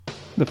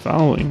The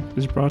following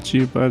is brought to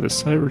you by the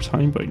Cyber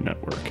Timebite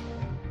Network.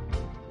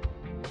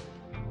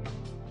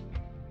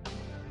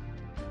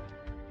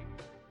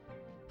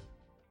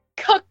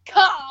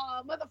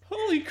 Caw-caw, mother...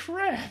 Holy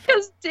crap!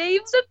 Because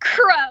Dave's a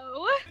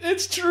crow.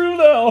 It's true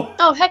though!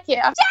 Oh, heck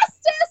yeah.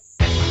 Justice!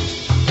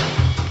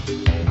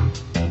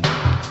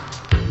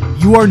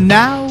 You are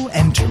now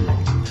entering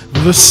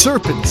the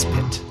Serpent's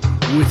Pit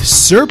with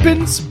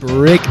Serpent's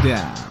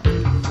Breakdown.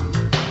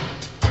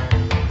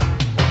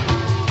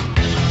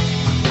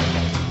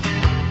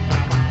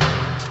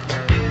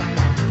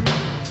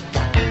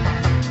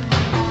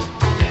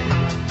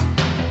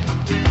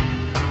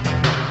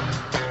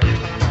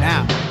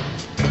 Now,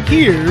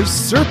 here's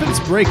Serpent's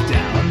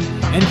Breakdown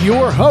and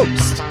your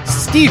host,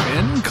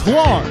 Stephen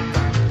Clark.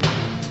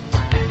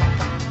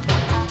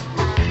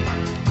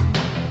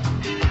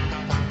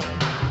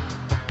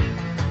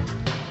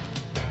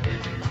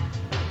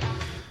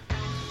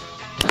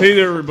 Hey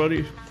there,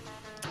 everybody.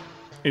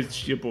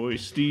 It's your boy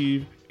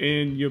Steve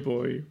and your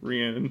boy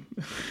Rhiannon.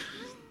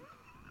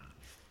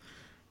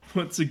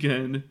 Once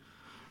again,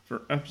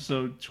 for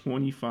episode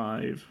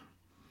 25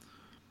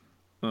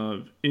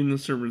 of In the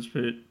Serpent's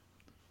Pit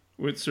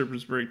with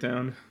Serpent's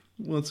Breakdown.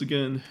 Once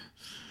again,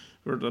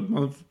 for the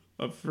month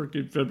of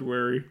freaking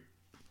February.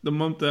 The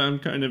month that I'm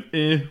kind of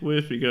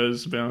with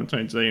because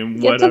Valentine's Day and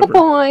Get whatever. to the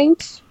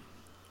point.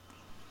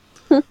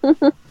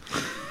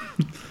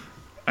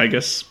 I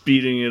guess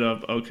speeding it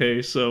up.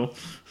 Okay, so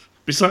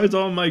besides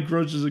all my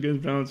grudges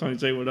against Valentine's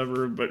Day,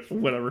 whatever, but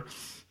whatever.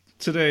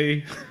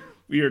 Today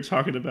we are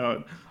talking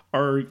about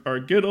our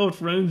good old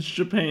friends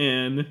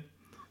Japan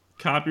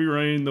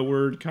copyrighting the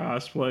word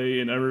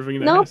cosplay and everything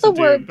that Not has to the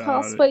do word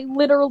about cosplay, it.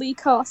 literally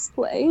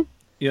cosplay.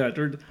 Yeah,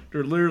 they're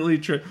literally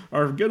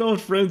our good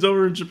old friends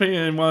over in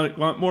Japan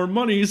want more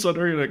money, so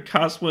they're gonna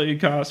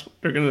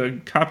they're gonna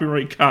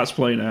copyright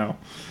cosplay now.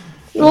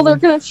 Well, they're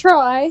gonna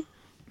try.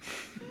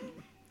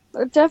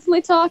 They're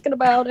definitely talking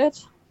about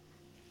it.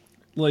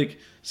 Like,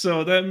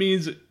 so that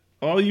means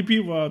all you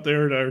people out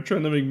there that are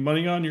trying to make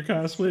money on your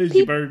cosplays,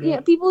 you better... Yeah,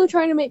 people who are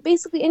trying to make...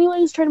 Basically, anyone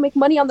who's trying to make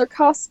money on their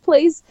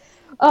cosplays,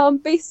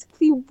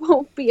 basically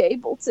won't be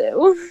able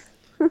to.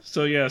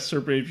 So yeah,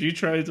 Serpent, if you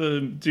try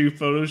to do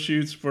photo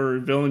shoots for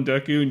Villain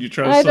Deku and you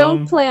try to I sell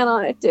don't plan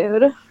on it,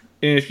 dude. and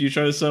if you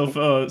try to sell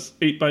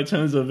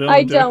 8x10s of Villain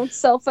I Deku... don't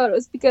sell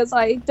photos because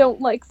I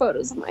don't like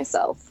photos of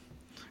myself.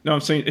 No, I'm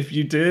saying if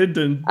you did,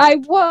 then... I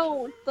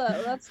won't,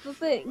 though. That's the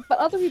thing. But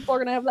other people are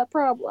gonna have that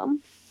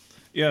problem.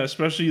 Yeah,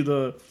 especially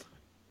the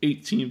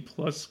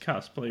 18-plus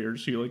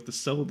cosplayers who like to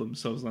sell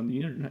themselves on the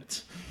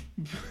internet.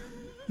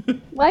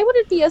 Why would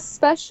it be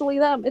especially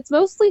them? It's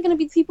mostly gonna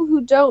be people who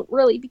don't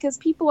really, because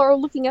people are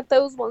looking at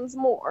those ones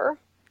more.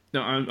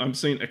 No, I'm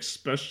saying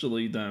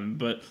especially them,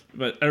 but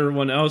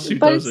everyone else who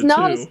But does it's it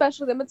not too.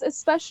 especially them, it's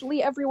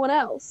especially everyone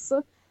else.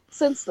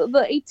 Since the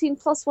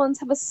 18-plus ones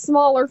have a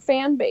smaller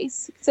fan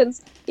base,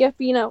 since you have to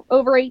be,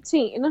 over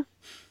 18.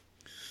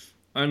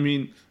 I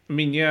mean,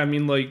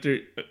 like,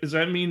 does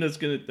that mean that's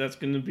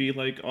gonna be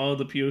like all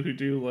the people who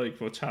do like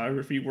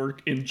photography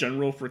work in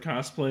general for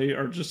cosplay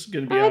are just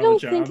gonna be out I of a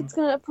don't job? think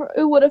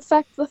it would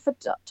affect the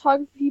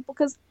photography people,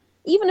 because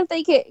even if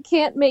they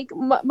can't make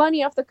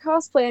money off their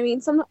cosplay, I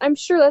mean, I'm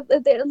sure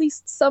that they, at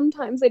least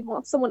sometimes they'd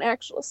want someone a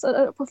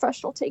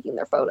professional taking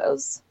their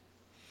photos.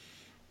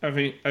 I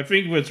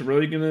think what's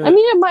really gonna... I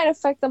mean, it might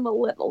affect them a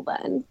little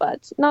then,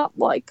 but not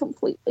like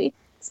completely.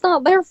 It's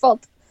not their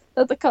fault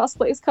that the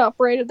cosplay is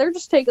copyrighted. They're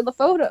just taking the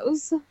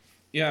photos.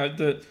 Yeah,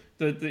 the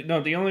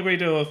only way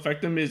to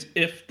affect them is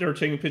if they're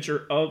taking a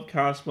picture of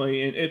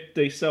cosplay and if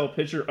they sell a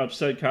picture of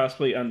said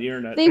cosplay on the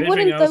internet. They Anything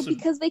wouldn't else though,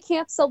 because they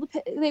can't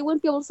they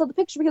wouldn't be able to sell the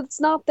picture because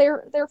it's not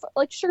their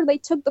like, sure, they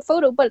took the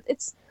photo, but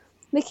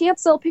they can't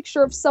sell a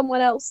picture of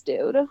someone else,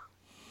 dude.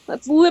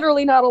 That's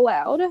literally not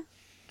allowed.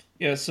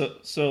 Yeah, so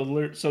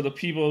the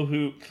people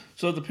who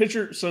the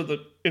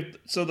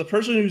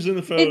person who's in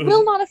the photo... It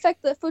will not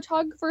affect the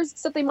photographers,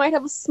 except they might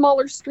have a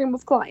smaller stream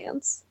of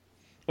clients.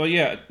 Well,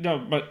 yeah, no,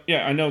 but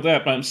yeah, I know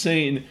that, but I'm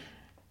saying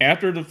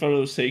after the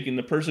photo is taken,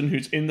 the person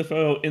who's in the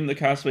photo, in the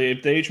cosplay,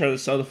 if they try to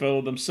sell the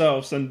photo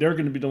themselves, then they're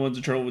going to be the ones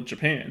in trouble with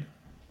Japan.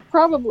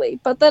 Probably,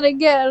 but then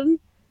again,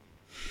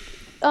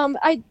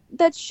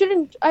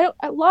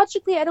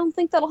 logically, I don't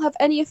think that'll have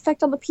any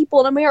effect on the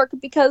people in America,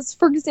 because,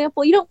 for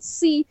example, you don't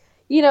see,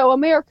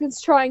 Americans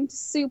trying to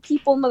sue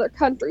people in other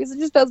countries. It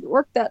just doesn't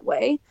work that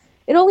way.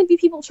 It'd only be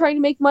people trying to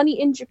make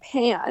money in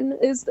Japan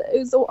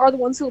are the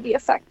ones who will be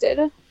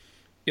affected.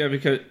 Yeah,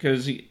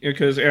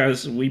 because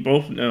as we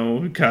both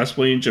know,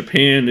 cosplay in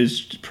Japan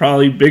is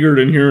probably bigger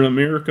than here in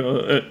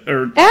America.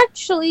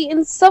 Actually,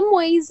 in some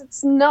ways,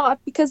 it's not,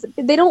 because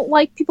they don't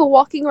like people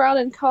walking around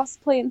in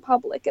cosplay in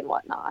public and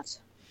whatnot.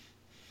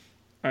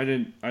 I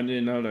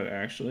didn't know that,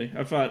 actually.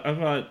 I thought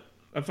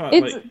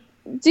It's, like...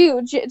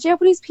 Dude,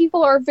 Japanese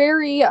people are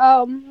very,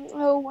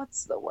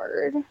 what's the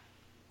word?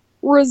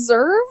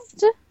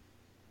 Reserved?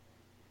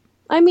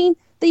 I mean,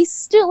 they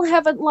still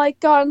haven't,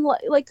 gone,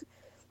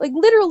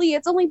 literally,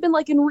 it's only been,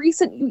 in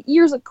recent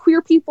years that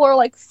queer people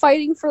are,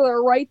 fighting for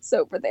their rights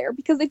over there,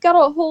 because they've got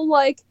a whole,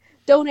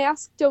 don't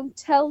ask, don't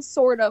tell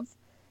sort of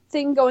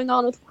thing going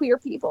on with queer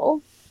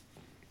people.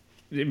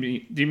 Do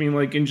you mean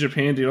like in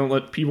Japan, they don't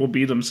let people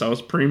be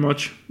themselves, pretty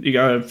much? You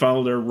gotta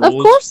follow their rules? Of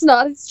course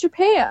not, it's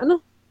Japan.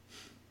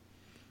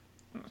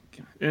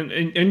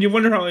 And you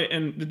wonder how,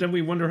 and then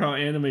we wonder how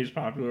anime is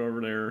popular over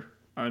there.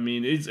 I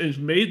mean, it's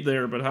made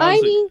there, but how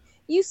is it?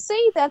 You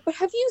say that, but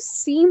have you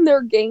seen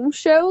their game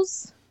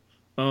shows?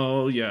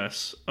 Oh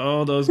yes,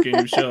 oh those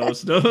game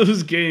shows,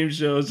 those game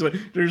shows. Like,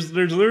 there's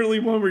literally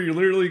one where you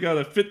literally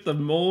gotta fit the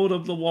mold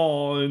of the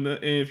wall, and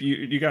if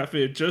you gotta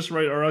fit it just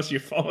right, or else you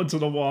fall into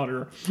the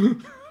water.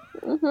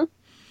 Mm-hmm.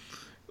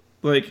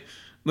 Like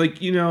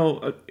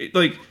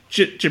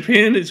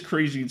Japan is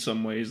crazy in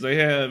some ways. They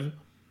have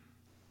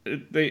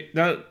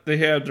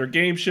their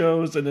game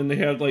shows, and then they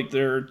have like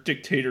their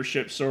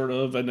dictatorship sort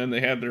of, and then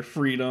they have their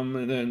freedom,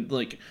 and then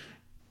like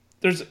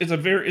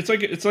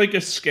it's like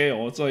a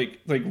scale. It's like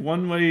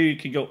one way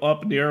can go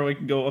up and the other way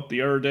can go up the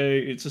other day.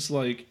 It's just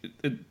like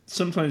it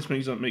sometimes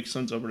doesn't make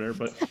sense over there.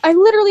 But I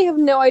literally have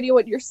no idea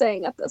what you're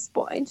saying at this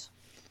point.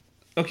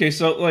 Okay,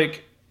 so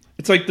like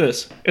it's like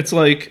this. It's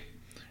like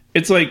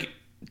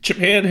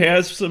Japan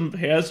has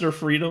their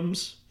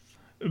freedoms.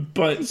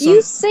 But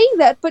you say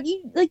that, but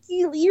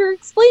you're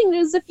explaining it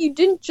as if you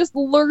didn't just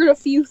learn a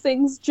few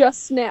things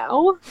just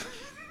now.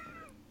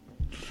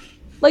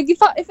 Like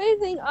if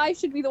anything, I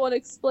should be the one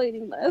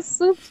explaining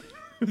this.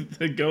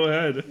 Go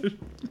ahead.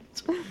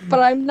 But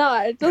I'm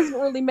not. It doesn't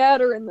really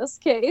matter in this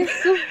case.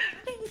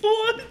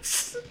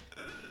 What?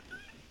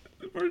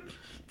 But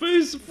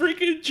it's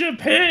freaking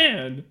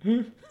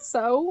Japan.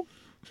 So.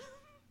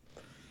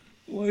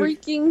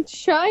 Freaking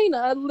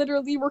China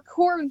literally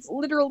records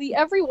literally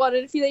everyone,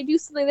 and if they do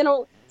something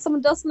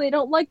someone does something they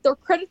don't like, their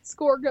credit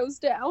score goes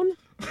down.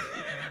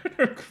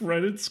 Their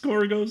credit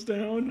score goes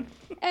down?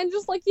 And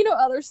just like,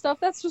 other stuff,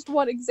 that's just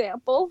one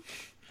example.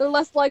 They're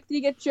less likely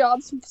to get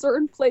jobs from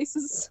certain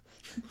places.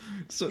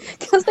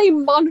 Because they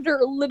monitor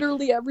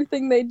literally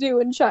everything they do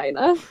in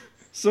China.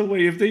 So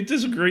wait,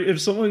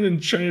 if someone in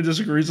China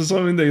disagrees with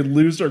something, they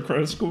lose their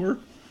credit score?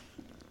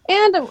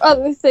 And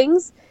other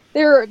things.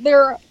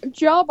 Their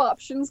job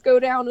options go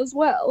down as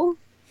well.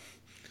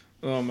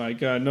 Oh my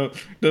god! No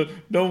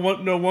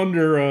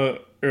wonder.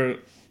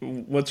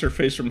 What's her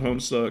face from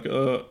Homestuck?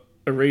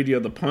 Aradia,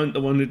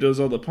 the one who does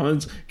all the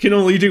puns, can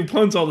only do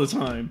puns all the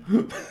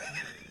time.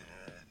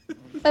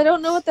 I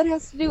don't know what that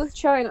has to do with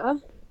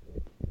China.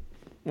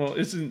 Well,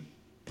 isn't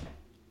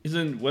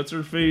what's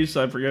her face?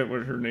 I forget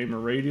what her name.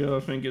 Aradia,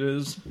 I think it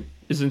is.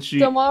 Isn't she?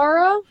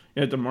 Damara?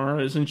 Yeah,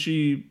 Damara. Isn't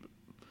she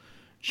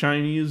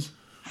Chinese?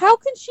 How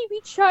can she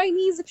be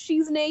Chinese if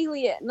she's an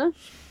alien?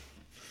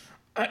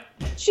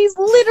 She's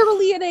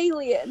literally an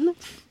alien.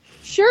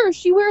 Sure,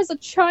 she wears a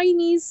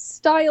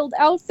Chinese-styled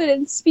outfit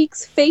and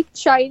speaks fake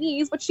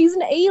Chinese, but she's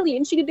an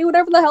alien. She can do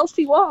whatever the hell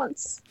she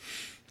wants.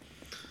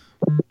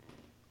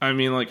 I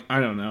mean, like,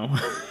 I don't know.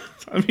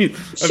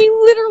 She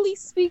literally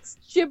speaks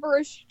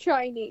gibberish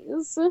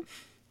Chinese.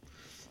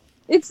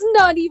 It's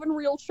not even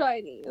real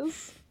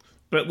Chinese.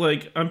 But,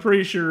 like, I'm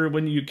pretty sure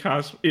when you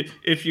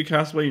if you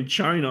cosplay in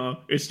China,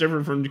 it's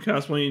different from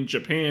cosplaying in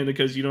Japan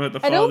because you don't have to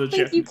follow the... I don't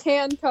think you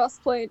can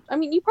cosplay... I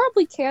mean, you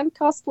probably can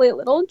cosplay a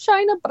little in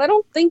China, but I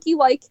don't think you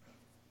like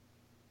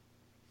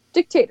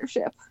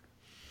dictatorship.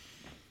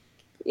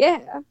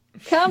 Yeah.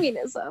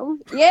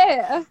 Communism.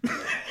 Yeah.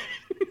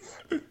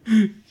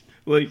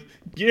 Like,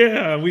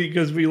 yeah,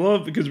 because we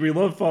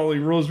love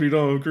following rules we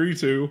don't agree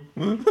to.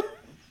 Oh,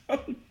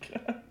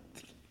 God.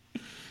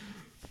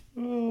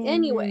 Oh,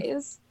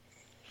 anyways...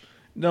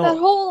 No. That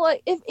whole,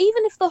 even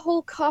if the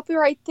whole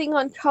copyright thing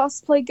on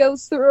cosplay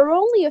goes through, it'll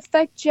only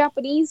affect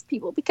Japanese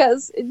people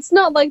because it's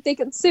not like they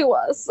can sue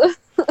us.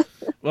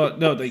 Well,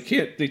 no, they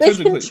can't. They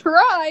can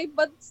try,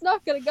 but it's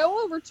not going to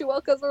go over too well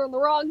because they're in the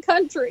wrong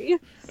country.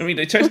 I mean,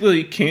 they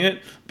technically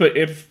can't, but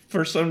if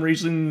for some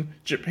reason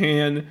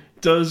Japan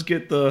does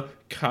get the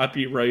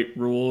copyright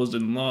rules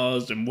and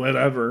laws and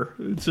whatever,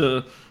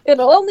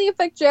 it'll only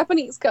affect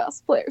Japanese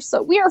cosplayers,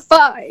 so we are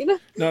fine.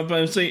 No, but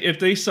I'm saying if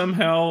they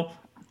somehow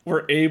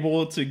were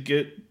able to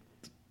get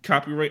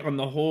copyright on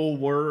the whole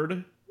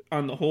word,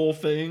 on the whole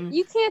thing.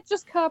 You can't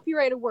just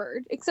copyright a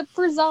word, except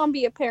for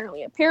zombie,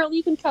 apparently. Apparently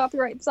you can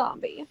copyright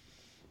zombie.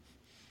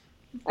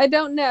 I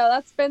don't know,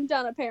 that's been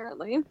done,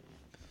 apparently.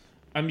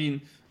 I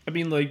mean,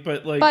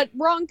 but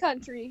wrong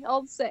country,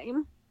 all the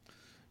same.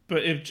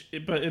 But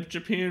if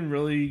Japan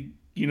really,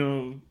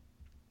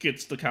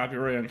 gets the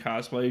copyright on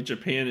cosplay,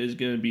 Japan is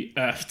going to be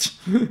effed.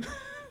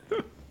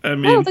 I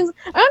don't think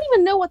so. I don't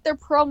even know what their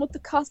problem with the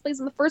cosplays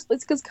in the first place,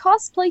 because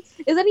cosplay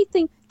is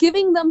anything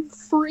giving them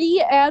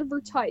free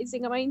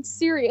advertising. I mean,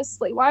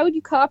 seriously, why would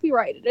you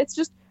copyright it? It's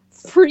just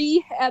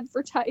free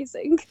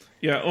advertising.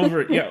 Yeah,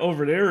 over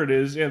there it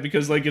is. Yeah,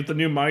 because like if the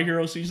new My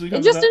Hero season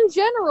comes out, in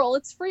general,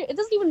 it's free. It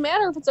doesn't even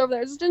matter if it's over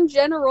there. Just in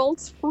general,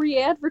 it's free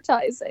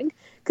advertising.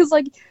 because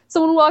like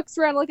someone walks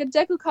around like a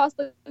Deku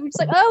cosplay, and we're just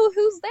like, oh,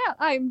 who's that?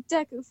 I'm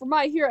Deku from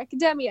My Hero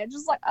Academia.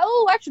 Just like,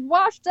 oh, I should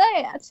watch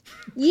that.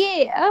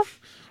 Yeah.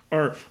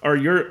 Or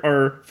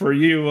for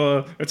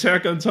you,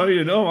 Attack on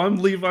Titan. Oh, I'm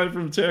Levi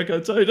from Attack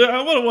on Titan.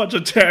 I want to watch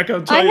Attack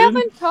on Titan. I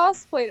haven't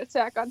cosplayed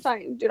Attack on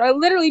Titan, dude. I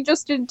literally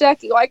just did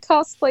Deku. I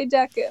cosplay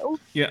Deku.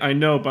 Yeah, I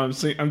know,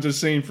 but I'm just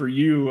saying for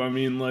you. I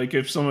mean, like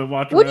if someone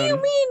walked What around. do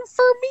you mean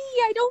for me?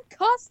 I don't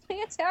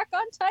cosplay Attack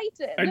on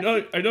Titan. I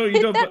know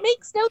you don't. That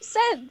makes no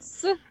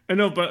sense. I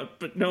know,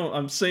 but no,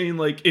 I'm saying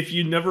like if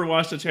you never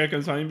watched Attack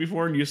on Titan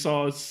before and you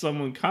saw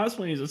someone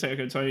cosplaying as Attack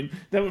on Titan,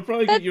 that would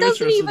probably get you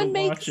interested to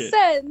watch it.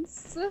 That doesn't even make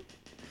sense.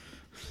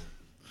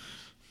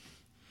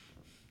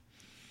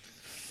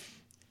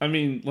 I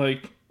mean,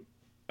 like,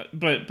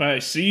 but I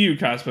see you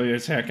cosplay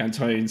Attack on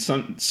Titan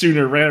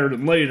sooner rather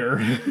than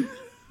later.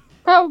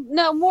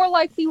 No, more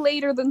likely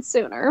later than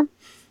sooner.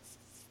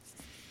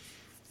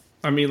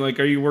 I mean, like,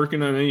 are you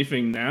working on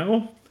anything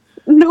now?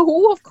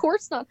 No, of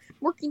course not.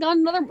 Working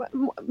on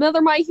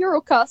another My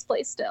Hero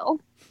cosplay still.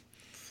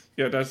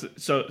 Yeah, that's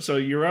so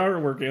you are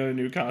working on a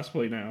new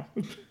cosplay now.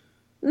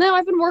 No,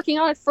 I've been working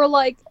on it for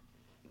like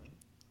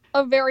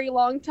a very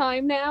long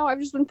time now. I've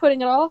just been putting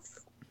it off.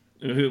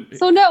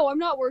 So no, I'm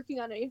not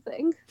working on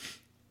anything.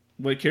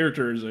 What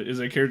character is it? Is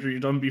it a character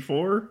you've done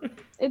before?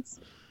 It's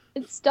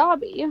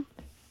Dobby.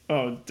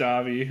 Oh,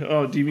 Dobby.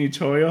 Oh, do you mean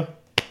Toya?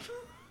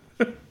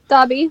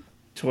 Dobby.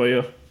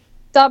 Toya.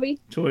 Dobby.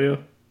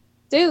 Toya.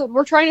 Dude,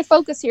 we're trying to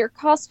focus here.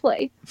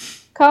 Cosplay.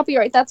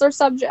 Copyright, that's our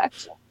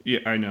subject.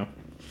 Yeah, I know.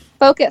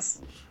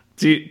 Focus.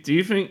 Do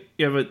you think?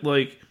 Yeah, but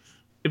like,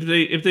 if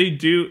they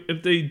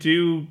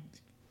do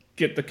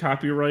get the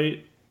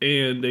copyright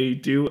and they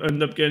do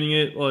end up getting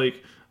it,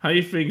 like, how do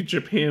you think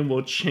Japan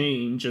will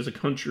change as a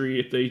country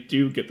if they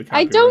do get the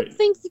copyright? I don't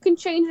think you can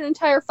change an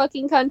entire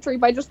fucking country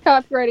by just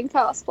copyrighting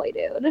cosplay,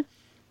 dude.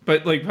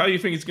 But like, how do you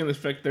think it's going to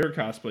affect their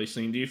cosplay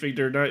scene? Do you think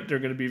they're going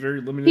to be very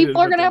limited?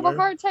 People are going to have a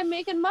hard time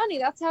making money.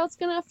 That's how it's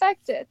going to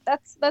affect it.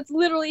 That's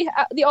literally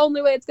the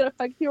only way it's going to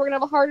affect people. Are going to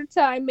have a harder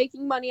time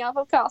making money off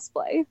of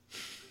cosplay.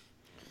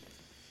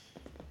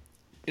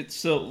 It's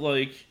so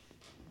like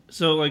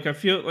I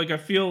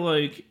feel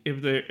like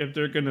if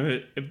they're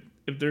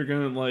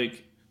gonna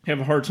like have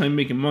a hard time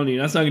making money,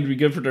 that's not going to be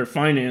good for their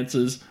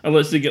finances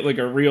unless they get like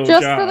a real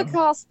job. Just for the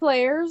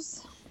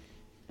cosplayers.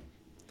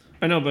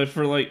 I know, but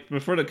for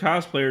the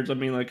cosplayers, I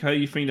mean, like, how do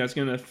you think that's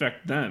going to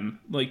affect them?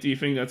 Like, do you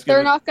think that's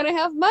They're not going to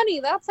have money.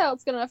 That's how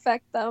it's going to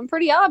affect them.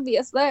 Pretty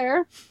obvious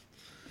there.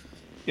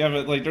 Yeah,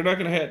 but like they're not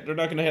going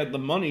to have the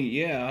money,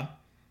 yeah.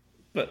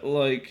 But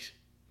do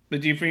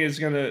you think it's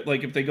going to,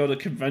 like, if they go to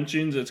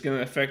conventions, it's going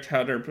to affect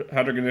how they're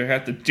going to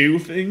have to do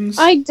things?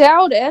 I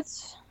doubt it.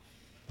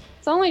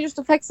 It's only just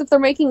affects if they're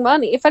making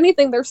money. If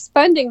anything, they're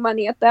spending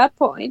money at that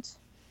point.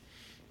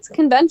 It's a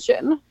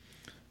convention.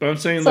 But I'm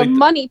saying it's a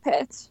money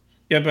pit.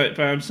 Yeah, but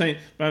I'm saying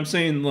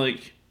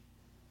like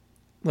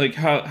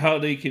how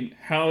they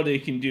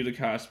can do the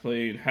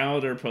cosplay and how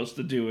they're supposed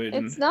to do it.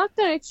 It's not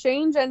going to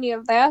change any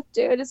of that,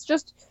 dude. It's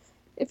just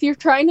if you're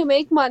trying to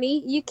make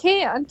money, you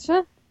can't.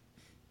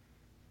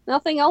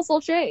 Nothing else will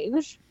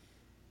change.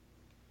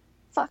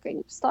 Fuck! I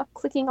need to stop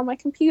clicking on my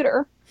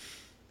computer.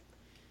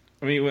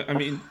 I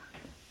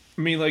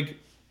mean, like,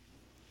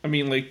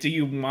 do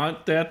you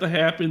want that to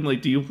happen?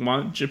 Like, do you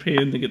want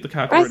Japan to get the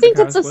copyright? I think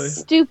it's a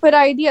stupid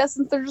idea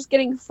since they're just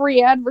getting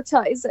free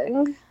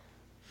advertising.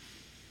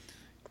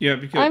 Yeah,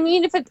 because I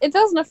mean, if it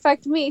doesn't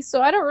affect me,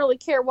 so I don't really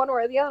care one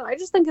way or the other. I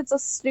just think it's a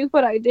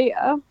stupid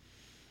idea.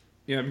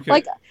 Yeah, because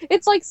like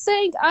it's like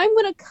saying I'm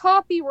gonna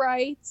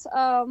copyright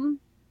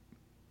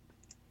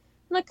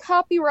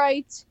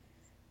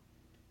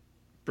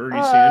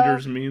Bernie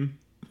Sanders meme.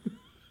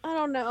 I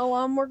don't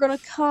know. We're gonna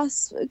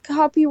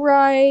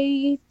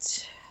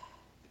copyright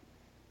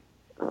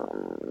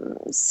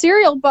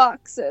cereal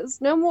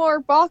boxes. No more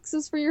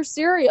boxes for your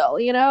cereal.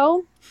 You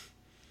know,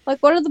 like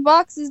what do the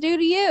boxes do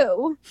to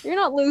you? You're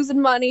not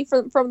losing money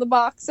from the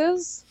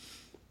boxes.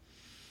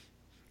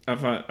 I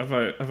thought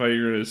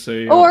you were gonna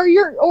say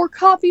or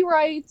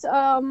copyright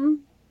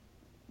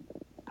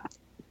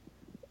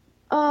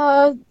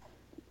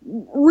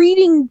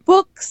reading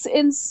books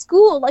in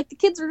school. Like the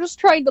kids are just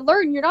trying to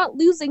learn. You're not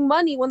losing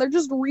money when they're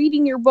just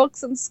reading your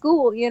books in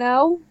school, you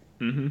know?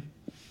 Mm-hmm.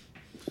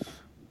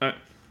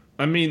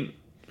 I mean,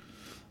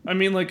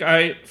 like,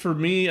 I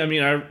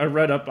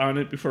read up on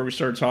it before we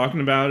started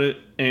talking about it,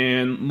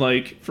 and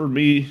like for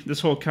me, this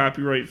whole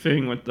copyright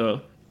thing with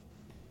the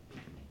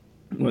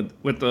thing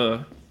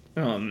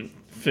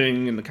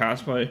in the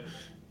cosplay,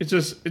 it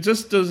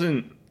just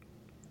doesn't.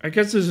 I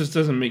guess this just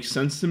doesn't make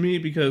sense to me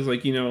because,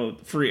 like, you know,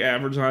 free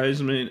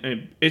advertisement,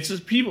 and it's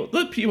just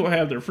let people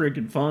have their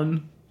freaking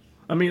fun.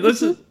 I mean, let's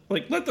just,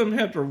 like, let them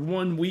have their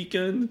one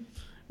weekend.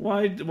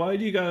 Why do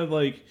you gotta,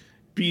 like,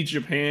 be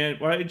Japan?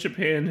 Why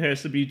Japan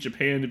has to be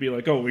Japan to be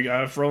like, oh, we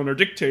gotta throw in our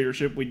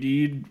dictatorship. We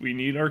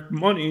need our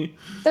money.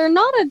 They're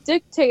not a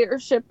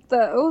dictatorship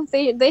though.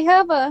 They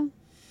have a.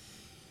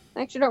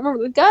 I actually don't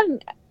remember. They've got an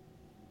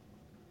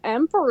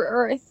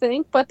emperor, I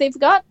think, but he's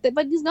not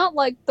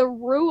like the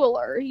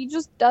ruler. He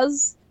just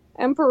does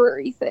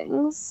emperor-y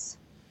things.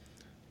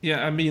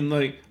 Yeah, I mean,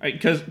 like,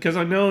 because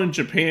I know in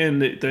Japan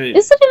they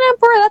Is it an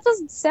emperor? That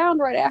doesn't sound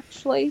right,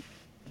 actually.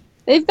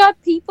 They've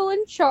got people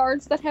in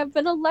charge that have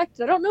been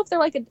elected. I don't know if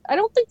they're I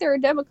don't think they're a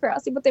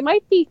democracy, but they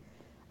might be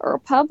a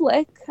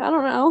republic. I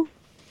don't know.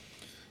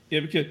 yeah,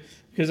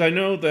 because I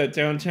know that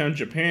downtown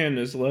Japan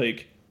is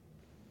like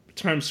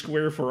Times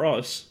Square for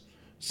us.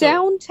 So,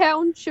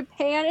 Downtown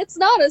Japan? It's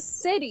not a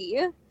city.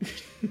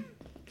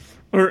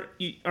 or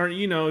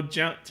you know,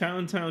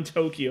 downtown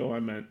Tokyo. I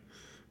meant.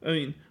 I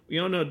mean, we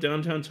all know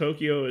downtown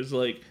Tokyo is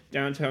like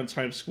downtown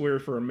Times Square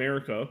for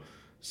America.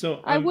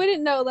 So I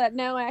wouldn't know that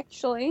now,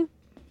 actually.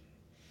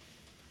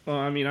 Well,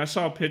 I mean, I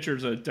saw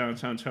pictures of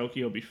downtown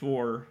Tokyo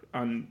before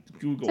on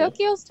Google.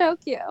 Tokyo's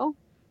Tokyo.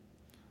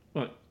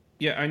 But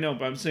yeah, I know,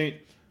 but I'm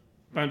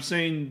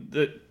saying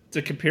that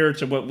to compare it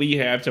to what we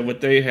have to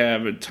what they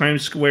have, at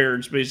Times Square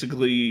is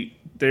basically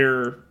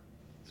downtown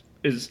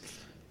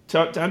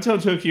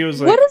Tokyo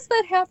is like. What does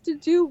that have to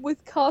do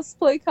with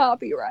cosplay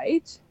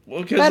copyright?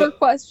 Well, better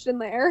question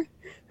there.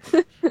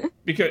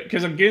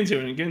 because I'm getting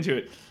to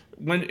it.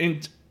 When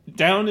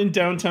down in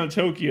downtown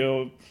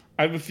Tokyo,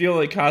 I would feel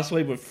like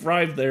cosplay would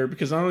thrive there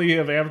because not only you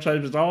have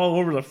advertisements all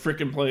over the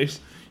freaking place,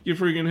 you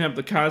freaking have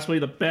the cosplay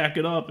to back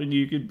it up, and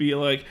you could be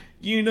like,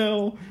 you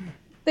know.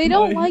 They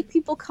don't like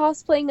people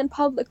cosplaying in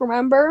public,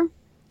 remember?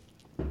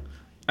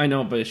 I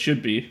know, but it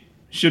should be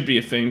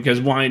a thing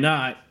because why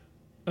not?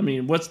 I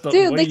mean, what's the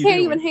dude? They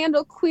can't even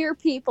handle queer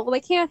people.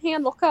 They can't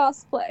handle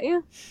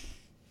cosplay.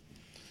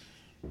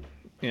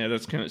 Yeah,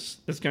 that's kind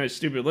of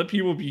stupid. Let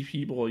people be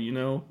people, you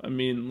know. I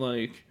mean,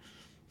 like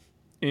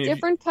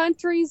different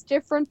countries,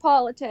 different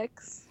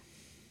politics,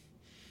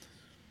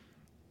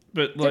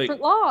 but like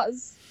different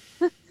laws.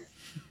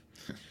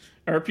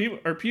 Are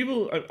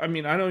people? I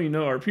mean, I don't even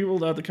know. Are people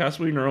allowed to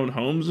cosplay in their own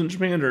homes in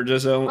Japan, or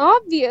just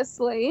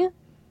obviously?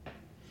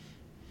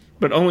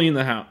 But only in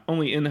the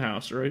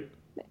house, right?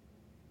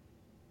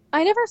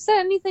 I never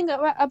said anything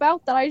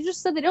about that. I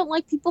just said they don't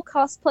like people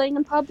cosplaying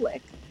in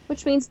public,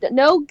 which means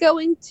no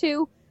going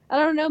to, I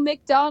don't know,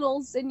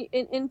 McDonald's in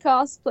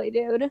cosplay,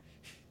 dude.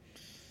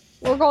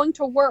 Or going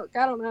to work.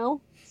 I don't know,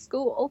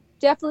 school.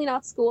 Definitely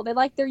not school. They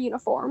like their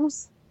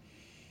uniforms.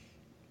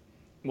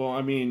 Well,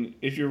 I mean,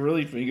 if you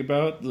really think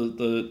about it,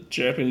 the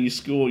Japanese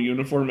school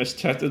uniform is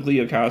technically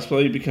a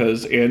cosplay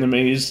because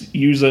animes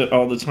use it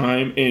all the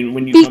time, and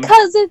when you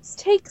it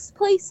takes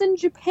place in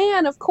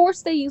Japan, of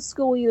course they use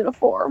school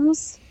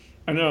uniforms.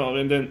 I know,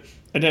 and then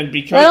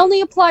because that only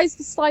applies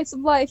to slice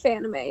of life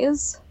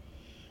animes.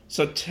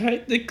 So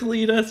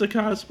technically, that's a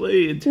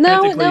cosplay, and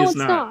no, it's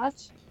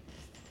not.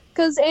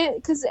 Because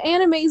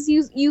animes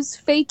use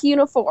fake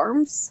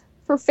uniforms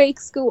for fake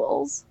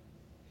schools.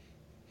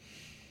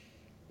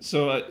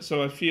 So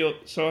I feel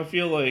if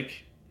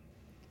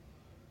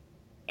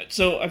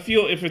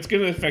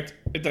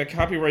that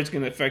copyright's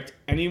gonna affect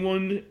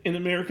anyone in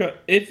America,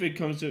 if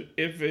it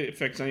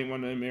affects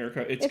anyone in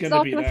America, it's gonna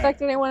not gonna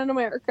affect anyone in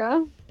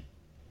America.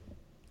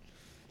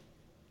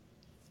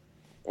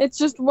 It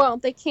just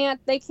won't. They can't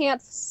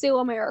sue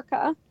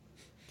America.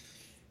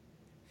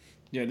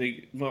 Yeah,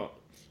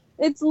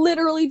 it's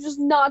literally just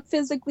not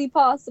physically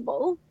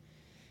possible.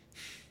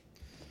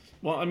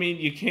 Well, I mean,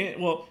 you can't.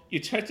 Well,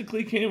 you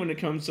technically can when it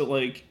comes to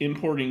like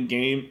importing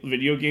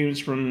video games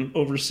from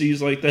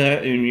overseas like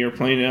that, and you're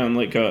playing it on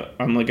like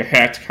a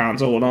hacked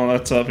console and all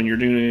that stuff, and you're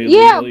doing it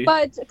illegally. Yeah,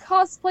 but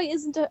cosplay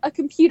isn't a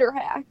computer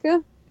hack.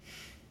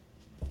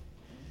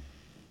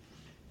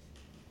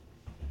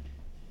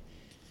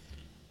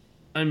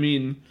 I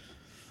mean,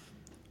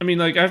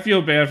 like I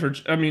feel bad for.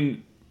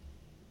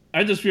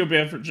 I just feel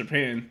bad for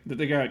Japan that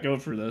they gotta go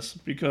for this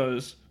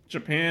because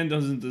Japan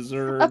doesn't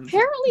deserve.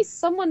 Apparently,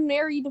 someone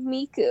married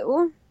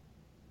Miku.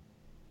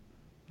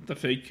 The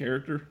fake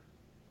character?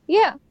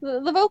 Yeah,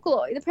 the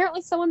Vocaloid.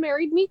 Apparently, someone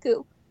married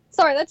Miku.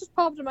 Sorry, that just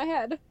popped in my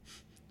head.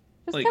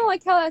 Just kind of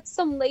like how that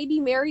some lady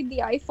married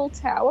the Eiffel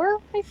Tower,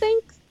 I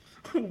think.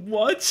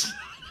 What?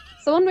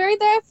 Someone married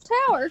the Eiffel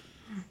Tower.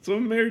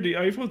 Someone married the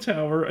Eiffel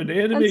Tower, an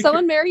anime. And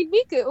someone married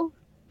Miku.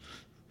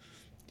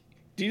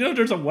 Do you know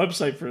there's a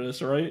website for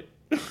this, right?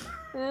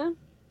 Yeah.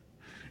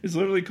 It's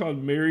literally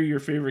called Marry Your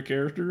Favorite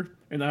Character,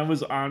 and I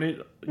was on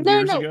it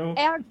years ago.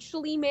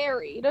 Actually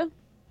married.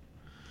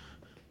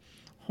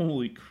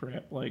 Holy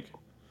crap, like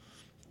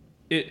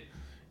I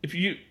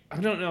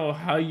don't know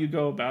how you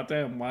go about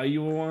that and why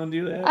you would want to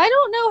do that. I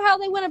don't know how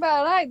they went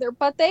about it either,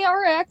 but they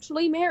are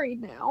actually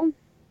married now.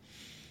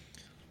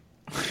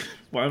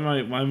 Why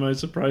am I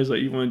surprised that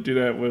you wouldn't do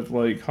that with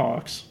like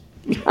Hawks?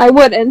 I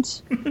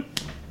wouldn't.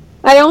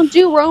 I don't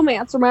do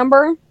romance,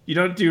 remember? You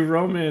don't do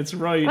romance,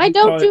 right? I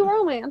don't do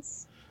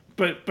romance.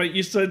 But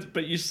you said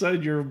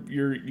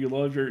you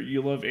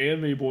love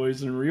anime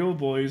boys and real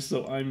boys,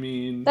 so I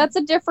mean that's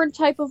a different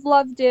type of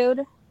love,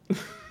 dude.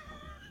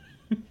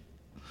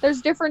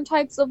 There's different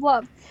types of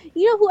love.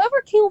 You know,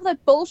 whoever came up with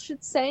that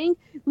bullshit saying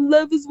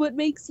love is what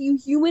makes you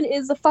human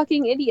is a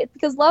fucking idiot,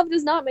 because love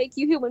does not make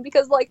you human.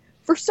 Because, like,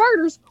 for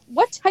starters,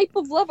 what type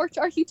of love are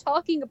you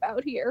talking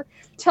about here?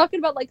 Talking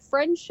about like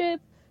friendship,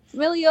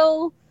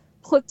 familial,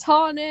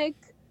 platonic,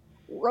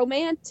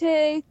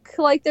 romantic.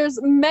 Like, there's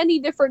many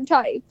different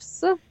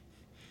types.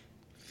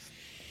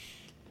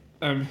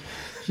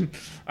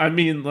 I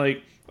mean,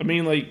 like,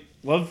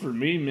 love for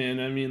me, man.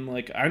 I mean,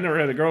 like, I never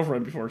had a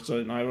girlfriend before,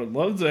 so I would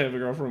love to have a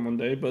girlfriend one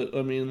day. But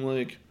I mean,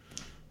 like,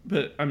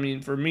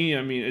 for me,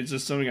 I mean, it's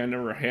just something I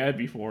never had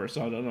before,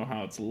 so I don't know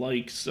how it's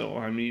like. So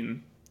I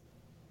mean,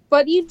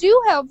 but you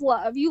do have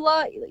love. You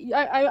love.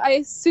 I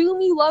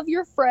assume you love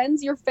your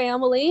friends, your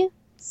family.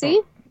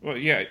 See? Well,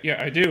 yeah,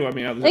 I do. I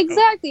mean,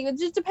 exactly. It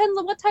just depends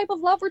on what type of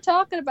love we're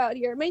talking about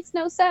here. It makes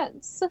no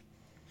sense.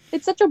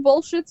 It's such a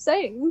bullshit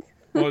saying.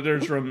 Well,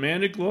 there's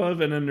romantic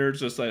love, and then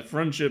there's just that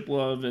friendship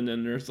love, and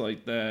then there's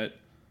like that,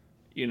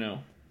 you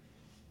know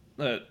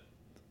what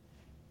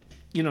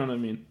I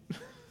mean.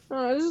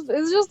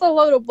 It's just a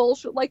load of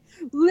bullshit. Like,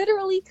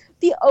 literally,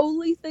 the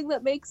only thing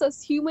that makes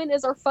us human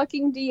is our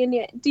fucking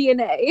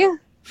DNA.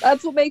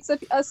 That's what makes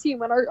us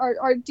human,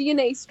 our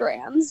DNA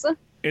strands.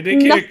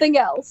 Nothing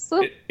else.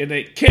 And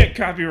they can't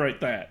copyright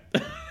that.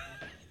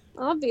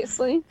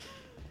 Obviously.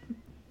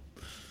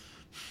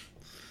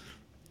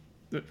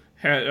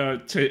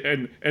 And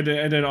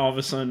then all of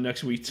a sudden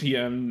next week,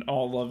 TM,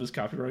 all love is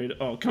copyrighted.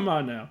 Oh, come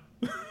on now.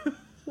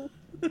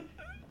 Put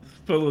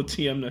a little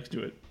TM next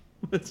to it.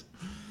 But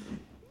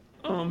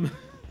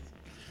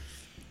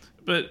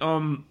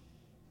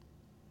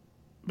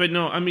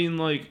no, I mean,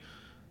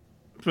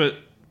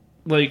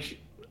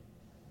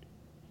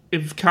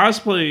 if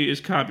cosplay is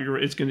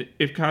copyright,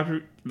 if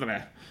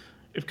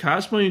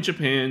cosplay in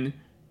Japan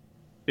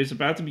is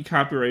about to be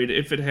copyrighted,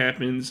 if it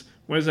happens,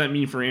 what does that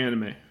mean for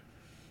anime?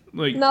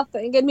 Like,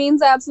 nothing. It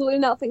means absolutely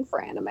nothing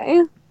for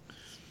anime.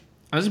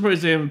 I'm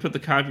surprised they haven't put the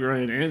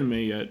copyright in anime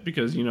yet,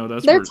 because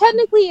there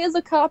technically is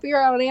a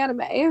copyright on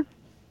anime.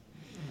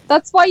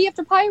 That's why you have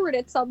to pirate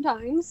it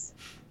sometimes.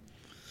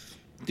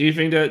 Do you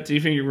think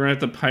you're gonna have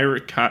to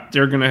pirate?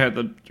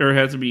 There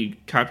has to be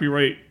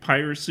copyright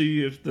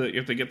piracy if they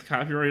get the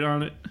copyright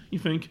on it. You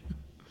think?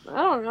 I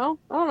don't know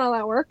how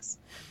that works.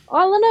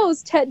 All I know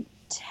is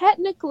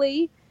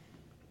technically,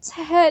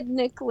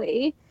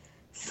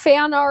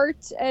 fan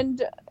art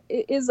and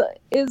is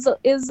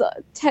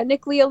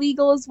technically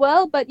illegal as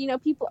well. But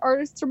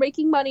artists are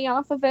making money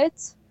off of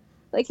it.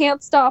 They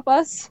can't stop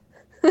us.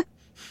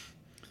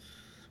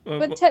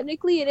 But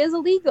technically, it is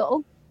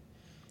illegal.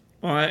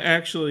 Well,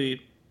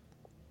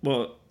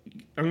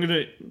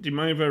 do you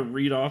mind if I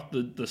read off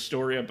the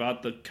story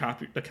about the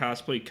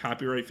cosplay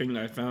copyright thing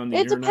that I found on the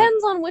internet? It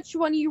depends on which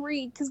one you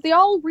read, because they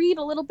all read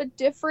a little bit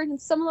different, and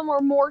some of them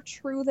are more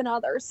true than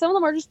others. Some of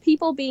them are just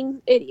people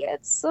being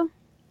idiots.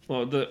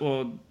 Well,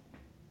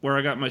 where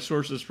I got my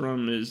sources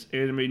from is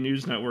Anime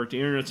News Network, the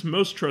internet's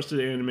most trusted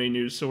anime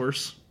news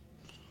source.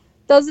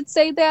 Does it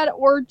say that,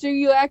 or do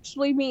you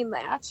actually mean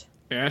that?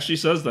 It actually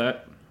says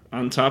that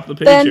on top of the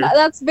page then here.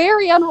 That's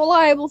very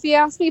unreliable if you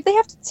ask me. If they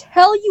have to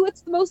tell you it's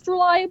the most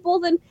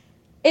reliable, then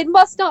it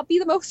must not be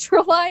the most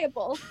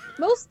reliable.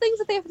 Most things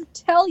that they have to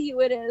tell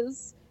you it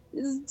does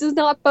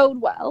not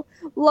bode well.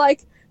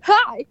 Like,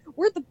 hi,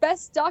 we're the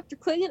best doctor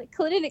clinic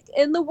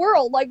in the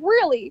world. Like,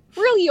 really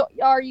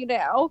are you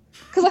now?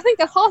 Because I think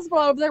that hospital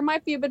over there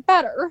might be a bit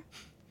better.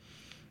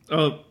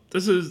 Oh,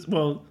 this is,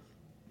 from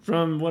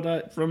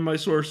my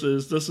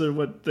sources, this is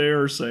what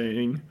they're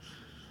saying.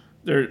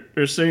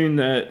 They're saying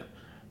that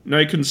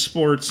Nikon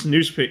Sports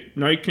newspaper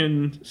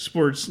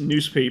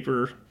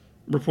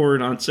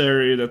reported on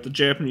Saturday that the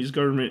Japanese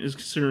government is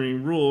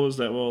considering rules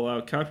that will allow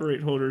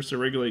copyright holders to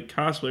regulate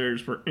cosplayers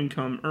for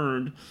income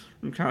earned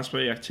from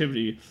cosplay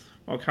activity,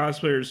 while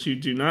cosplayers who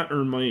do not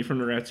earn money from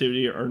their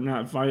activity are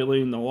not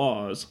violating the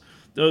laws.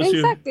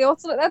 Exactly.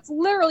 That's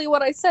literally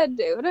what I said,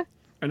 dude.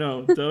 I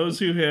know. Those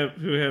who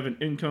have an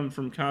income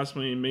from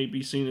cosplaying may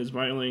be seen as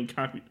violating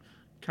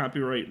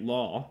copyright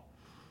law.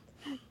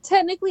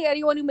 Technically,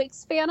 anyone who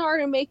makes fan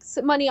art and makes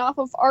money off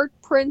of art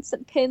prints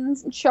and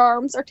pins and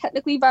charms are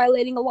technically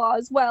violating a law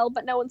as well,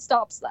 but no one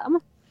stops them.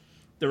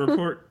 The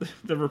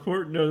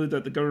report noted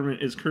that the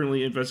government is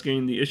currently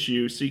investigating the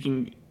issue,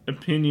 seeking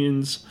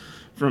opinions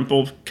from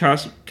both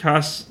copyright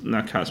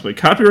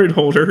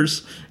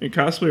holders and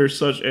cosplayers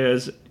such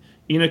as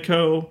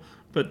Inako,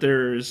 but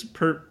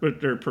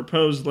their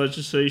proposed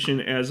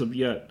legislation as of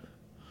yet.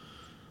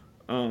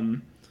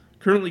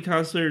 Currently,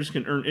 cosplayers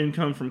can earn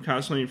income from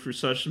cosplaying through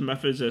such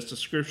methods as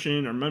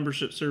subscription or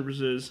membership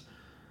services,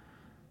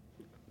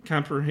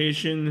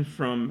 compensation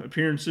from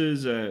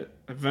appearances at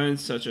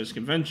events such as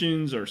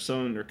conventions, or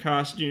selling their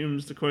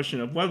costumes. The question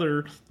of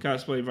whether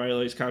cosplay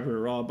violates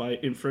copyright law by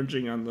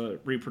infringing on the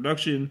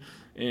reproduction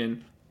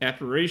and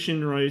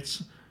apparition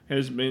rights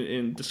has been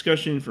in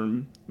discussion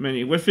from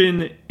many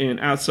within and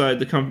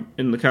outside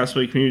in the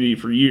cosplay community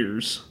for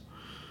years.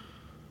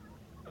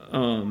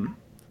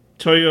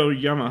 Toyo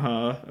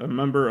Yamaha, a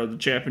member of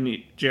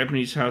the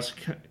Japanese House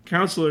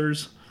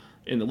Counselors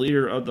and the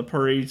leader of the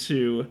Party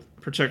to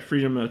Protect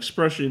Freedom of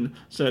Expression,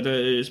 said that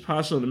it is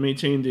possible to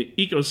maintain the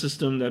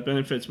ecosystem that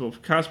benefits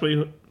both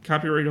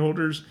copyright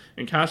holders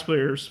and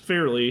cosplayers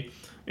fairly,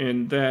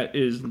 and that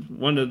is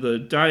one of the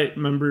Diet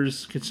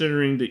members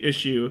considering the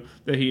issue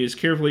that he is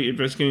carefully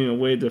investigating a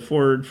way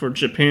forward for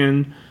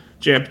Japan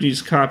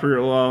Japanese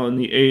copyright law in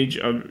the age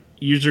of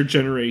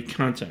user-generated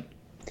content.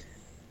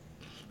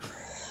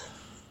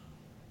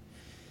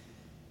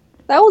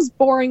 That was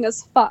boring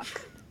as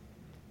fuck.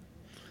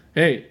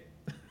 Hey,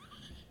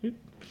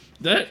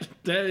 that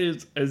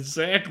is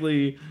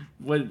exactly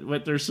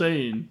what they're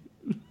saying.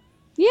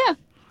 Yeah,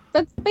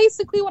 that's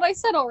basically what I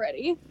said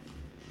already.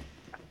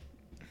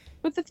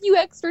 With a few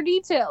extra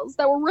details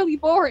that were really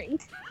boring.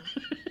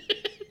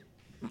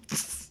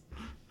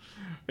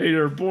 Hey,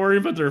 they're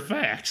boring, but they're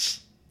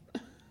facts.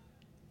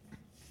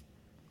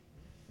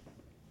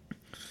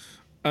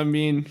 I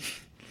mean,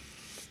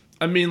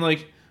 I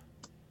like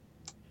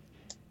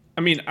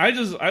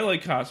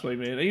cosplay,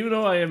 man.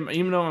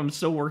 Even though I'm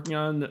still working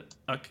on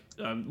a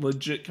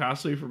legit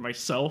cosplay for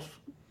myself.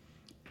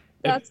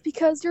 That's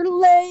because you're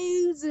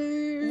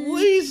lazy.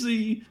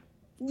 Lazy?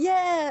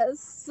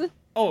 Yes.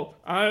 Oh,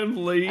 I'm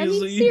lazy. I mean,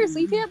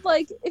 seriously, if you had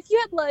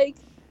like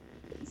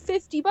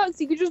 $50,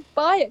 you could just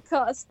buy a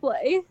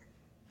cosplay.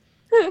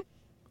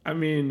 I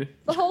mean,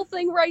 the whole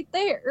thing right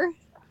there.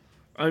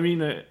 I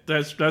mean,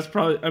 that's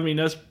probably. I mean,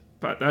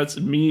 that's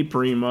me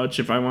pretty much.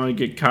 If I want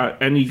to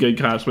get any good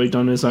cosplay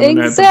done, is I'm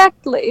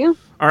exactly.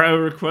 Or I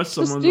request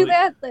someone. Just do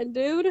that then,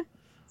 dude.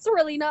 It's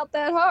really not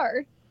that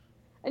hard.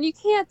 And you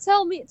can't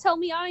tell me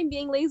I'm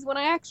being lazy when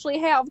I actually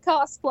have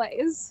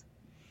cosplays.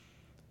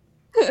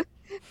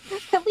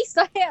 At least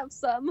I have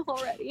some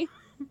already.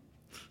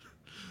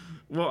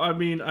 Well, I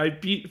mean, I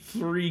beat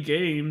 3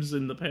 games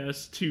in the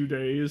past 2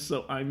 days,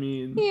 so I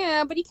mean...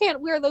 Yeah, but you can't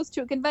wear those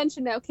to a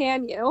convention now,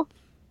 can you?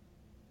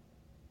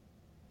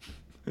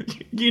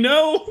 You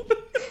know?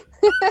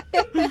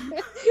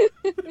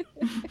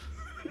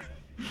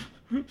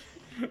 I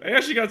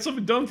actually got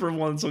something done for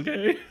once,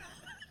 okay?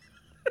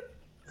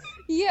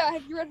 Yeah,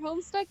 have you read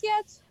Homestuck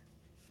yet?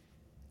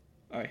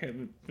 I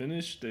haven't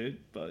finished it,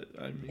 but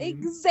I mean...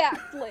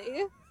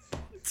 Exactly.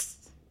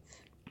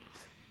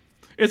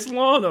 It's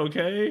long,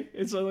 okay?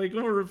 It's like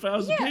over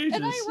 1,000 pages.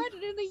 And I read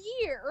it in a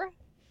year.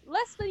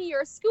 Less than a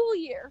year, a school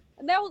year.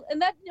 And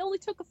that only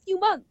took a few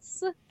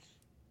months.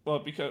 Well,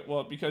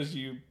 because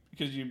you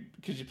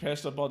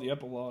passed up all the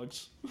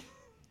epilogues.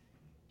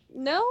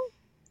 No.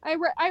 I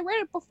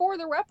read it before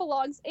there were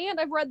epilogues, and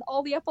I've read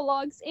all the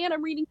epilogues, and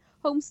I'm reading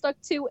Homestuck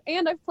 2,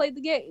 and I've played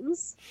the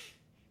games.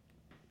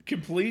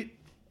 Complete?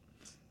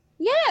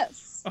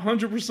 Yes.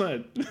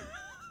 100%.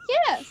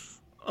 Yes.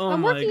 Oh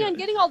I'm working on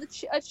getting all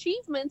the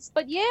achievements,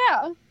 but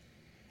yeah.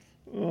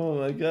 Oh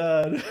my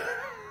god.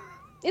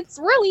 It's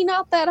really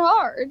not that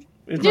hard.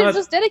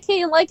 Just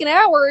dedicate like an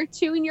hour or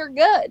 2 and you're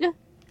good.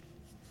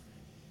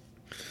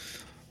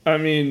 I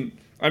mean,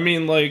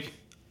 like,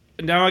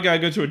 now I gotta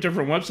go to a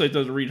different website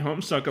to read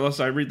Homestuck unless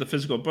I read the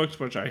physical books,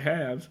 which I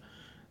have.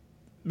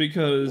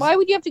 Because... Why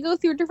would you have to go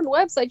through a different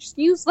website? Just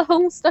use the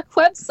Homestuck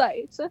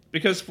website.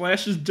 Because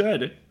Flash is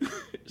dead.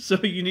 So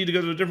you need to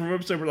go to a different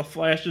website where the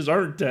Flashes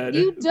aren't dead.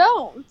 You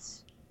don't.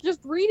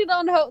 Just read it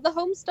on the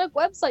Homestuck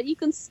website. You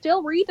can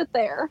still read it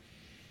there.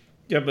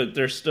 Yeah, but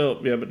there's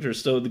still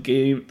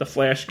the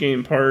Flash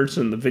game parts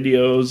and the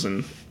videos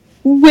and...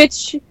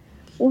 Which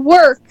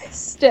work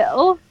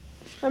still.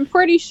 I'm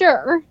pretty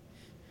sure.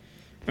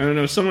 I don't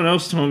know, someone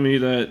else told me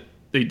that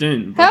they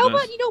didn't. How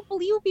about you don't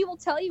believe what people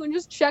tell you and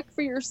just check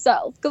for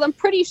yourself? Because I'm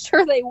pretty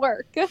sure they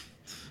work.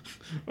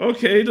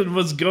 Okay, then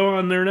let's go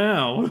on there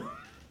now.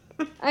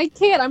 I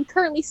can't. I'm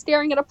currently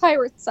staring at a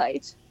pirate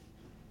site.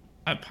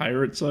 A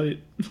pirate site?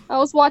 I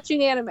was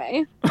watching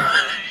anime.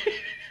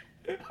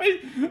 I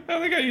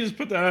think I just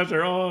put that out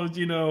there. Oh,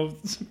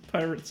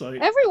 pirate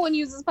site. Everyone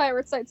uses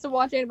pirate sites to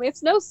watch anime.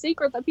 It's no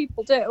secret that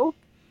people do.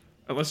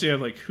 Unless you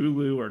have like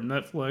Hulu or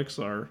Netflix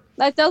or...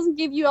 That doesn't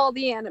give you all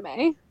the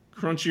anime.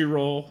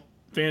 Crunchyroll.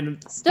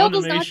 Still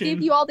does not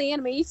give you all the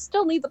anime. You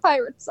still need the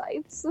pirate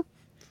sites.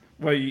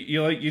 Well,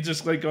 you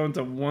just like going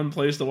to one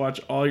place to watch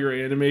all your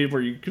anime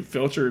where you can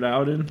filter it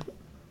out in?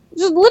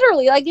 Just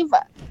literally, like,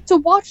 to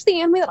watch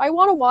the anime that I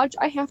want to watch,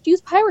 I have to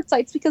use pirate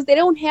sites because they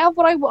don't have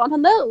what I want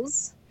on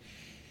those.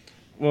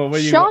 Well,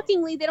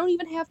 shockingly, they don't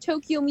even have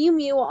Tokyo Mew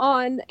Mew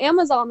on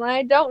Amazon, and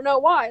I don't know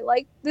why.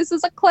 Like, this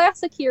is a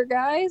classic here,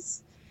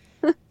 guys.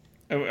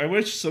 I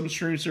wish some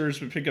stream service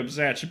would pick up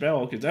Zatch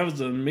Bell, because that was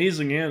an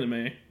amazing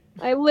anime.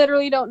 I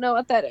literally don't know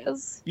what that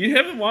is. You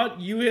haven't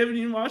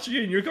even watched it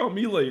yet, and you're calling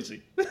me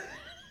lazy.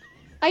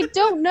 I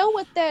don't know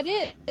what that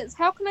is.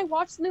 How can I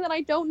watch something that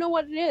I don't know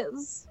what it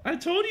is? I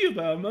told you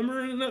about it.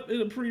 Remember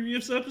in a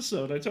previous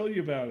episode, I told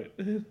you about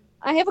it.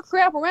 I have a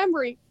crap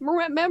memory.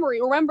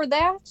 Remember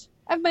that?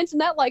 I've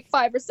mentioned that like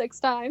 5 or 6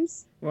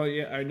 times. Well,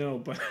 yeah, I know,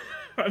 but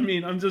I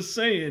mean, I'm just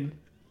saying.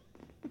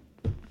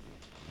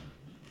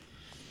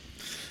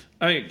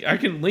 I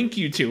can link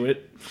you to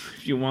it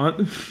if you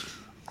want.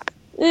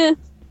 Eh.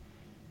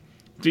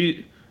 Do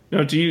you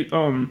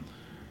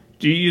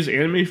use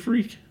Anime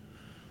Freak?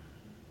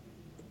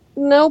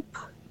 Nope.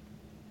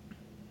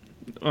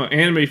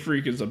 Anime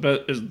Freak is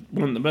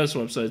one of the best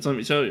websites, let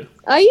me tell you.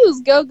 I use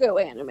GoGo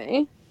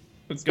Anime.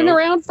 It's been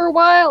around for a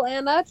while,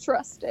 and I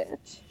trust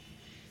it.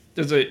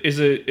 Is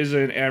it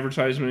an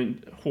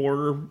advertisement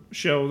horror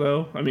show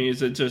though? I mean,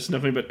 is it just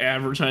nothing but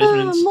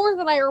advertisements? More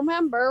than I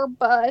remember,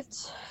 but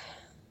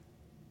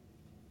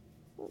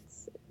let's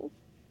see.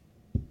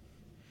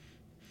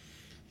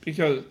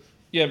 Because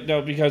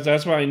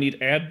that's why I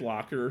need ad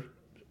blocker,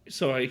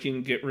 so I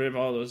can get rid of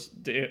all those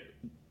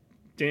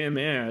damn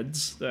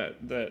ads that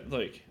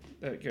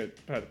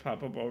get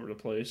pop up all over the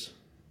place.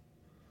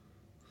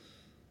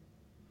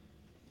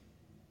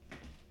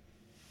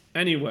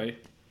 Anyway,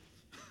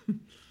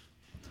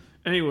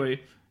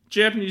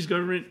 Japanese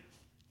government,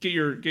 get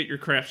your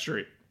crap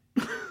straight.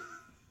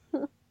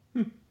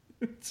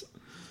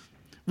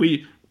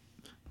 We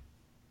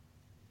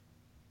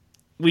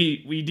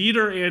need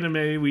our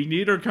anime. We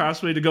need our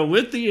cosplay to go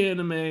with the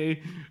anime.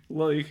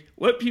 Like,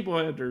 let people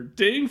have their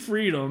dang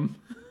freedom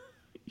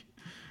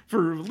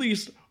for at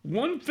least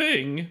one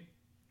thing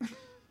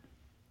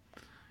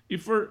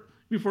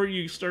before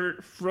you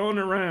start throwing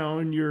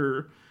around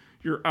your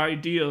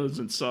ideas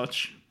and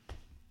such.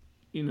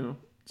 You know,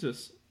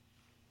 just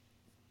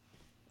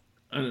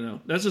I don't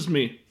know. That's just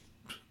me.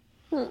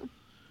 I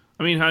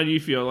mean, how do you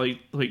feel? Like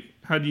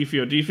how do you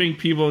feel? Do you think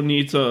people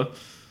need to?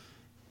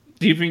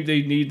 Do you think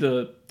they need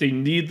the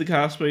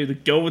cosplay to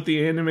go with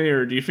the anime,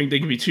 or do you think they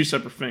can be two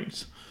separate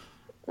things?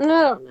 I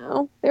don't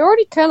know. They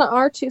already kind of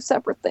are two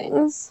separate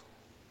things.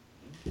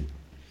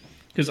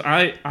 Because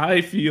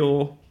I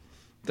feel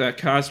that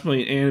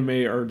cosplay and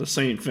anime are the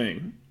same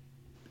thing,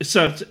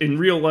 except in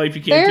real life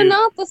you can't. They're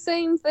not the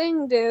same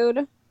thing,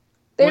 dude.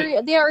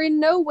 They are in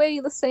no way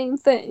the same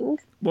thing.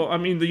 Well, I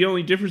mean, the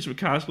only difference with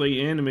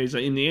cosplay and anime is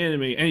that in the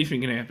anime,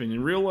 anything can happen.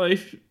 In real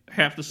life,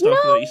 half the stuff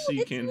that you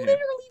see can happen. It's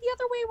literally the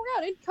other way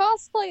around. In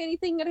cosplay,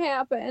 anything can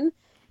happen.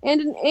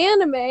 And in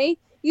anime,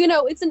 you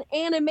know, it's an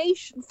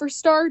animation for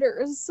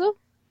starters.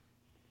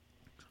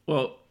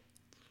 Well,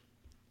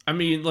 I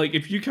mean, like,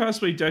 if you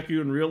cosplay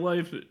Deku in real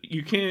life,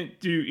 you can't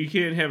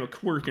have a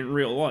quirk in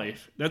real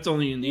life. That's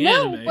only in the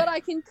anime. No, but I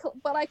can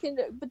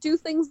do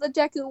things that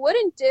Deku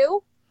wouldn't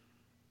do.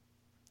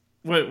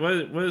 What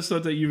is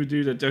stuff that you would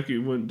do that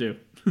Deku wouldn't do?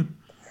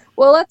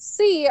 Well, let's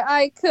see.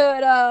 I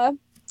could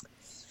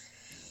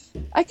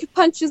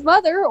punch his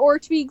mother, or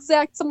to be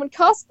exact, someone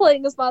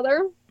cosplaying his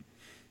mother.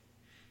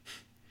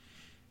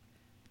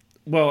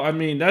 Well, I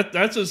mean that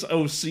just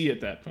OC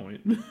at that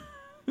point.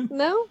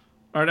 No?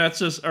 Or that's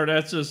just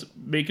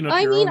making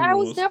up your own rules. I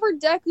was never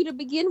Deku to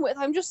begin with.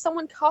 I'm just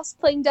someone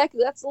cosplaying Deku.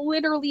 That's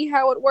literally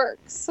how it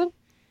works.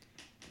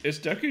 Is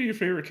Deku your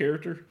favorite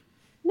character?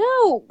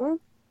 No.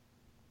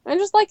 I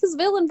just like his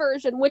villain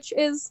version, which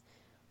is,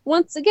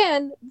 once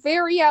again,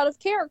 very out of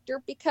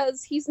character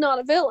because he's not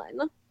a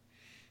villain.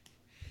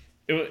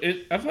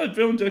 I thought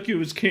Villain Deku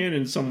was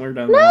canon somewhere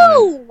down the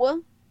line.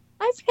 No!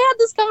 I've had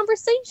this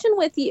conversation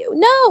with you.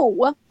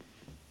 No!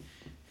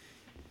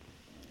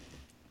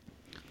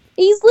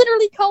 He's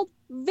literally called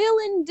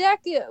Villain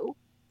Deku.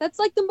 That's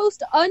like the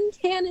most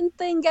uncanon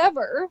thing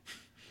ever.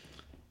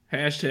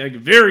 Hashtag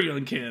very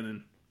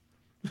uncanon.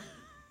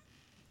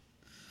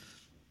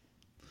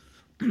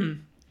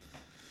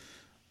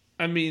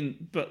 I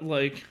mean, but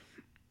I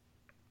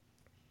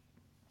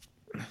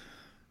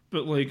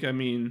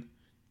mean,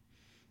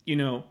 you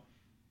know,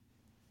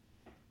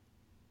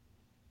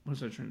 what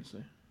was I trying to say?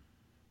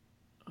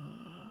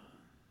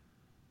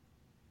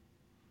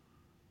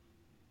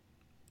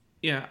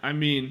 Yeah, I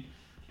mean,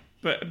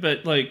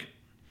 but like,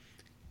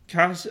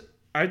 I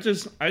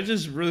just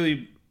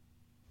really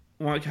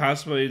want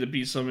cosplay to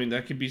be something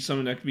that could be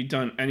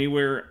done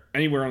anywhere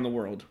in the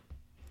world.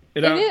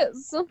 It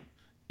is.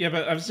 Yeah,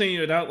 but I'm saying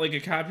it without like a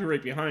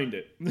copyright behind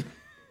it.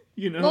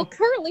 You know? Well,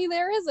 currently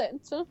there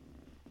isn't.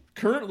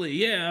 Currently,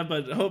 yeah,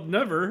 but I hope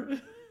never.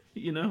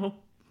 You know?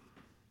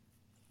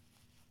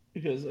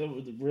 Because it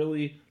would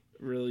really,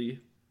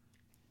 really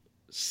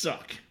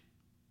suck.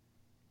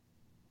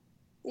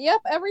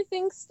 Yep,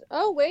 everything's...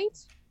 Oh,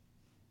 wait.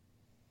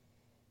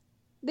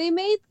 They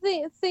made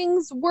the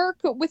things work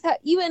with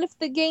that, even if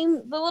the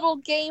little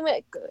game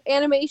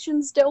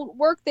animations don't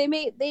work. They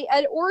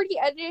already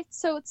edited it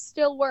so it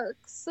still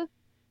works.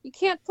 You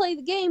can't play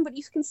the game, but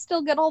you can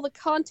still get all the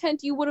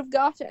content you would have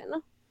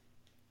gotten.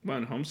 What,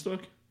 on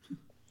Homestuck?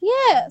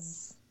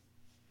 Yes.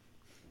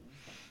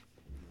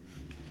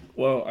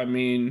 Well, I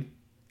mean,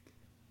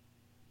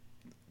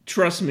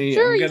 trust me.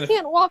 Sure, you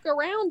can't walk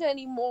around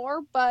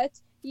anymore, but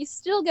you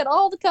still get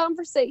all the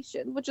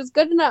conversation, which is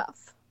good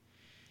enough.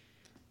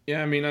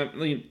 Yeah, I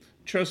mean,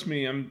 trust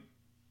me. I'm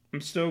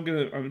still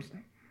gonna.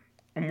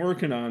 I'm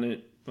working on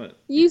it, but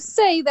you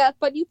say that,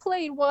 but you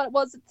played what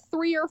was it,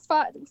 3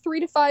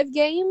 to 5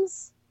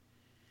 games?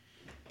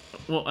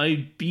 Well,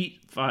 I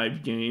beat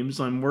 5 games.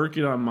 I'm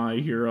working on My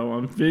Hero.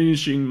 I'm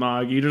finishing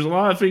Magi. There's a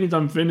lot of things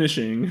I'm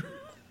finishing.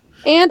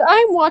 And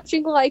I'm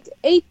watching like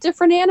 8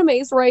 different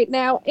animes right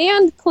now,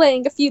 and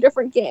playing a few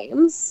different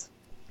games,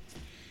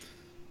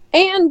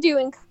 and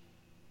doing.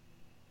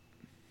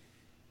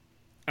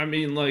 I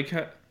mean,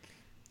 how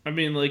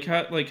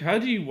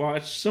do you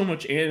watch so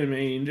much anime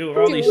and do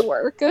all these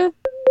work?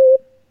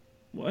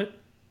 What?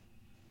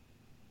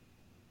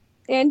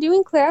 And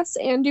doing class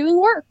and doing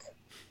work.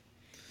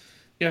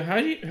 Yeah,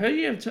 how do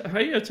you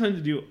have time to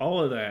do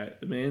all of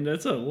that, man?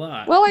 That's a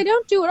lot. Well, I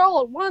don't do it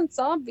all at once,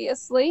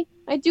 obviously.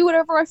 I do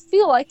whatever I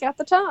feel like at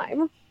the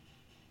time.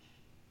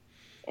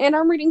 And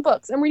I'm reading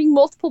books. I'm reading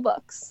multiple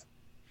books.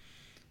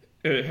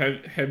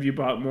 Have you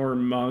bought more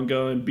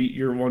manga and beat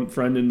your one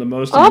friend in the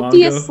most?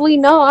 Obviously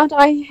not.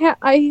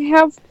 I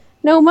have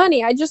no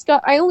money. I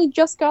only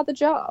just got the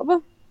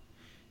job.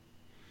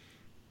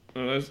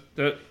 Oh,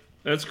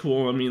 that's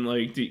cool. I mean,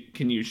 like,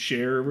 can you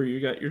share where you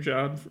got your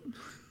job from?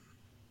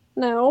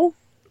 No.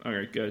 All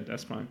right, good.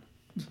 That's fine.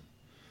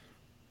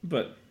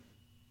 But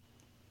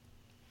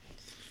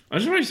I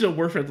just want you to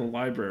work at the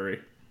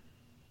library,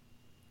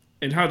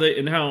 and how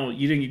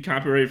you didn't get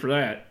copyrighted for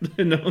that.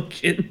 No, I'm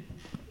kidding.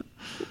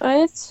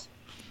 What?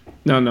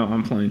 No,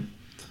 I'm playing.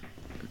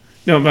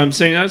 No, but I'm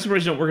saying I'm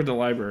surprised you don't work at the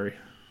library.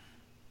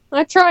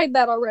 I tried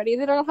that already.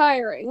 They're not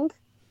hiring.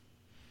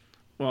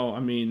 Well,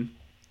 I mean,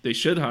 they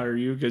should hire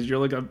you because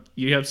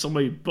you have so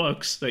many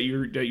books that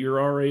you're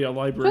already a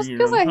librarian. Just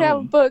because I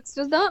have books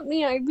does not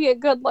mean I'd be a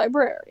good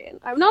librarian.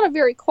 I'm not a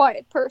very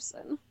quiet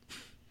person.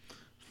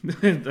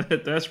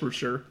 That's for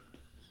sure.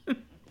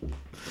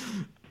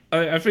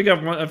 I think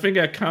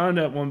at con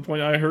at one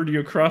point I heard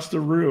you across the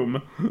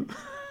room.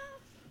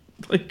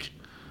 Like,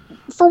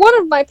 for one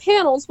of my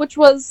panels, which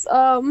was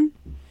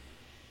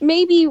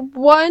maybe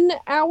 1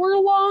 hour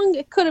long,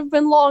 it could have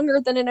been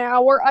longer than an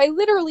hour. I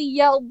literally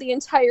yelled the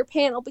entire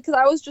panel because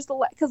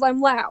because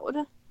I'm loud,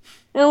 and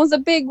it was a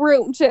big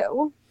room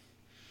too.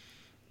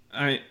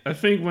 I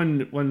think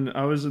when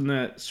I was in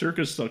that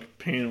circus stuck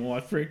panel,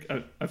 I think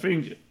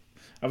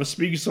I was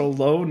speaking so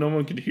low no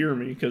one could hear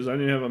me because I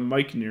didn't have a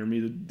mic near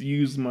me to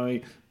use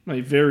my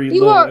very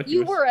low.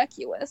 You were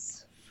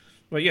equus.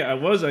 But yeah, I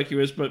was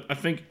equus, but I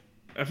think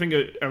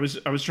I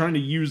was trying to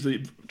use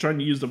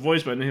the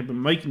voice, but I didn't have a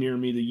mic near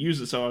me to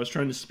use it, so I was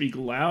trying to speak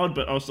loud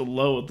but also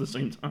low at the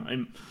same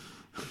time.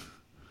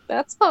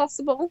 That's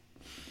possible.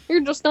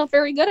 You're just not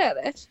very good at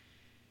it.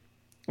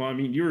 Well, I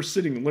mean, you were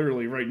sitting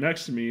literally right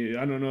next to me.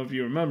 I don't know if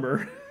you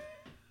remember.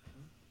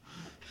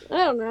 I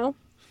don't know.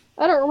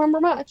 I don't remember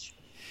much.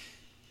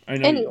 I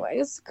know.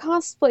 Anyways,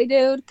 cosplay,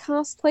 dude.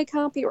 Cosplay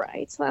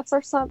copyright. That's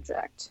our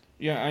subject.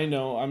 Yeah, I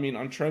know. I mean,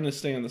 I'm trying to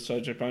stay on the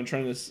subject, but I'm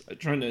trying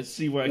to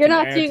see what You're I can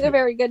add. not doing a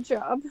very good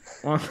job.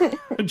 Well,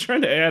 I'm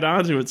trying to add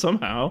on to it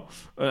somehow.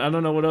 I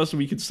don't know what else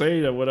we could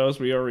say to what else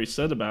we already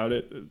said about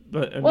it.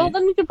 But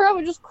then we could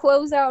probably just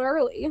close out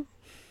early.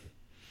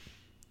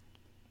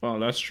 Well,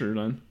 that's true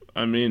then.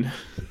 I mean,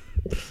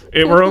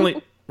 we're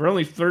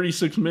only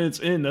 36 minutes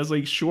in. That's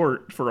like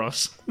short for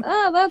us.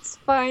 That's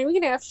fine. We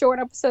can have short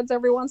episodes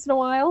every once in a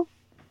while.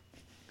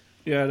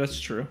 Yeah, that's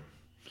true.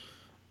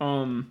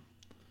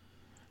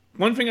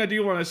 One thing I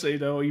do want to say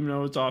though, even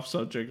though it's off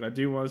subject, I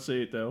do want to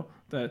say it though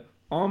that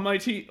all my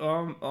teams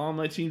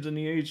in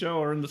the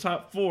AHL are in the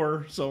top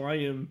 4, so I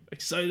am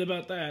excited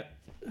about that.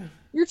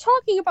 You're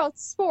talking about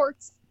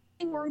sports,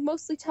 and we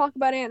mostly talk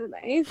about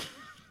anime.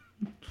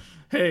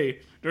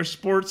 Hey, there's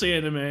sports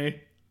anime.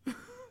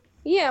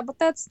 Yeah, but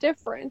that's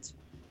different.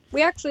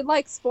 We actually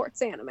like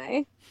sports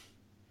anime.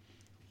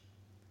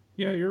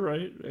 Yeah, you're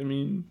right. I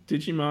mean,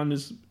 Digimon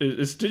is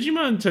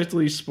Digimon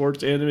technically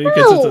sports anime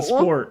because it's a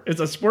sport.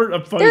 It's a sport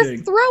of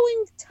fighting.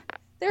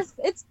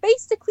 It's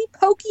basically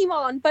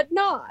Pokemon, but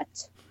not.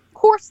 Of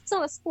course, it's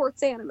not a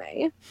sports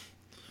anime.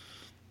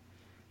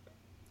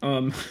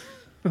 Oh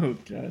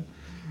god.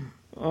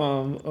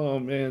 Oh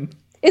man.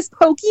 Is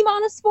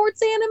Pokemon a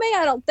sports anime?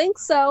 I don't think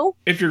so.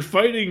 If you're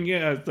fighting,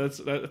 yeah,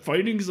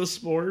 fighting's a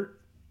sport.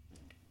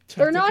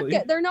 They're not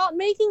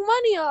making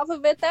money off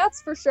of it,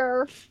 that's for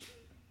sure.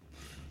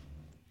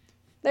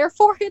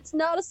 Therefore, it's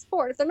not a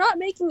sport. If they're not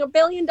making $1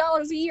 billion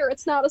a year,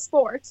 it's not a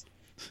sport.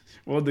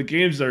 Well, the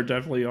games there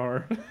definitely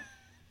are.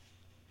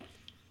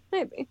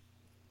 Maybe.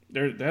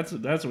 That's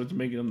what's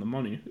making them the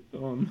money.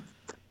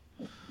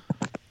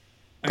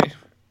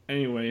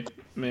 Anyway,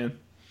 man.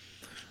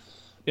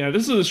 Yeah,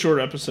 this is a short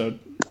episode.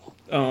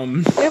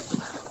 Yep.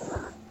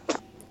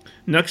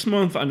 Next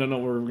month, I don't know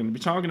what we're going to be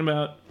talking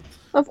about.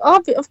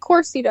 Of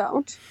course you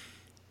don't.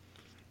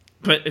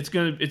 But it's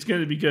gonna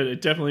be good.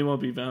 It definitely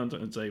won't be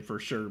Valentine's Day for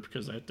sure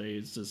because that day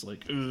is just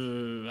like, I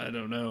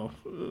don't know.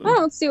 I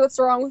don't see what's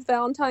wrong with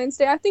Valentine's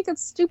Day. I think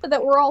it's stupid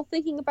that we're all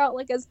thinking about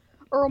like as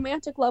a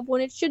romantic love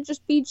when it should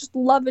just be just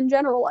love in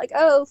general. Like,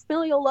 oh,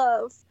 familial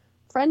love,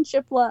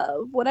 friendship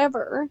love,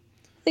 whatever.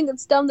 I think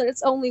it's dumb that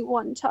it's only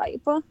one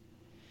type.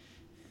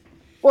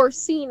 Or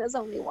seen as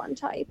only one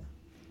type.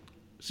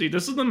 See,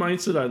 this is the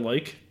mindset I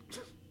like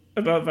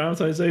about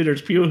Valentine's Day.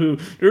 There's people who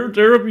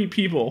there will be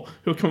people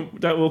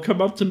that will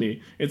come up to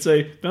me and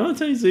say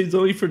Valentine's Day is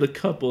only for the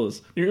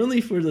couples. You're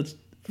only for the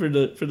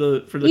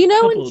You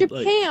know, couples, in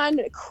Japan,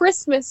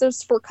 Christmas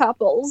is for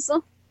couples.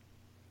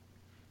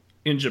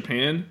 In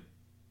Japan?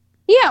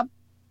 Yeah.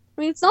 I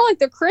mean, it's not like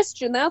they're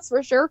Christian, that's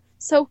for sure.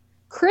 So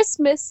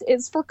Christmas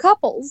is for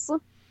couples.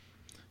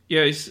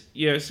 Yeah.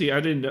 See, I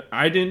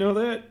didn't know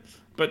that.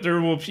 But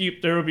there will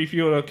be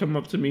people that come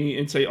up to me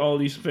and say all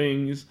these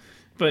things.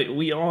 But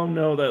we all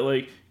know that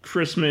like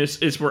Christmas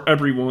is for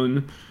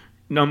everyone.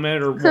 no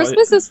matter what.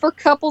 Christmas is for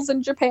couples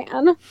in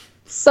Japan.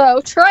 So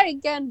try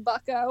again,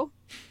 bucko.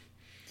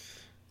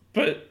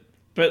 But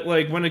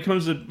like when it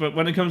comes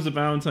to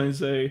Valentine's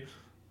Day,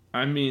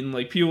 I mean,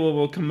 like, people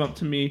will come up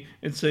to me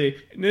and say,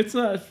 it's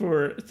not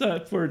for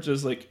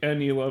just like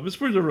any love, it's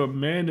for the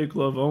romantic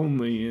love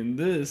only, and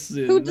this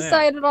and Who that.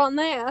 decided on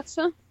that?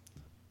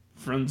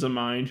 Friends of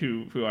mine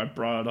who I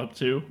brought it up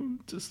to,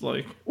 just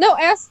like, No,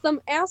 ask them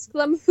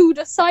who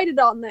decided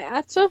on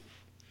that.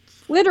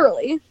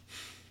 Literally.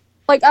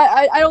 Like,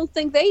 I don't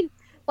think they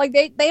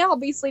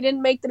obviously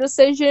didn't make the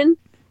decision.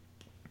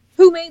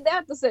 Who made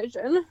that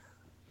decision?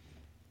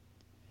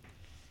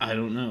 I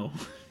don't know.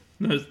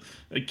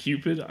 A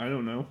Cupid? I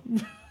don't know.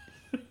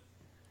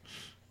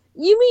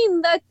 You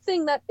mean that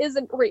thing that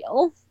isn't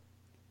real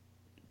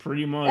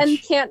Pretty much.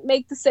 and can't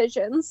make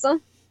decisions?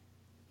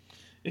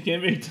 It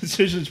can't make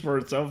decisions for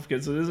itself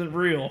because it isn't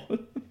real.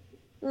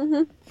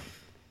 Mm-hmm.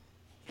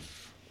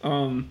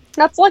 Um,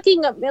 That's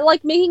asking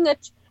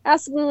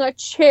a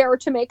chair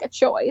to make a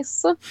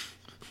choice.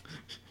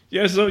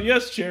 yeah, so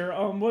yes, Chair.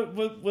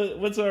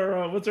 What's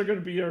going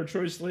to be our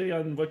choice today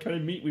on what kind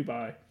of meat we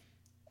buy?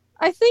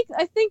 I think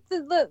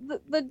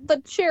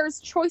the chair's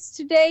choice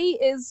today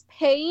is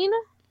pain.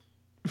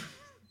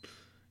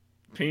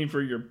 Pain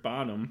for your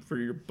bottom, for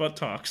your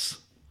buttocks.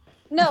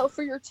 No,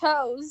 for your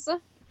toes.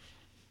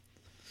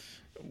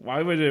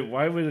 Why would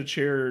a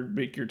chair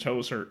make your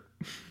toes hurt?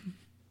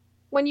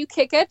 When you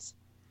kick it,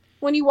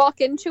 when you walk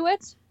into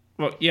it,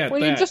 Well, yeah,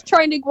 when that. you're just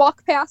trying to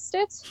walk past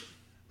it.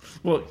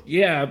 Well,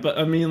 yeah, but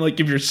I mean, like,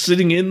 if you're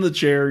sitting in the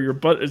chair, your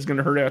butt is going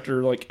to hurt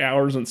after like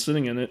hours and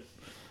sitting in it.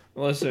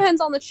 Unless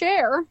Depends on the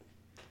chair.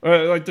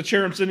 like the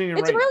chair I'm sitting in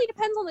It right. really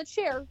depends on the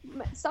chair.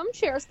 Some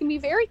chairs can be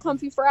very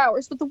comfy for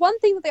hours, but the one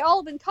thing that they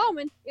all have in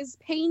common is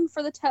pain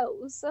for the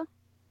toes.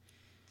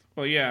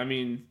 Well, yeah, I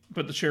mean,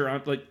 but the chair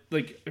I'm like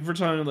if we're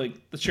talking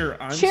like the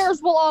chair I'm.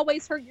 Chairs will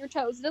always hurt your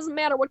toes. It doesn't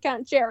matter what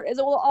kind of chair it is.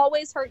 It will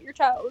always hurt your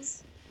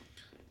toes.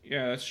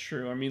 Yeah, that's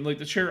true. I mean, like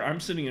the chair I'm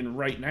sitting in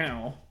right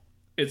now,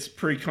 it's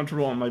pretty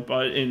comfortable on my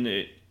butt, and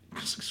it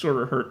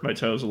sort of hurt my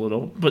toes a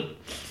little. But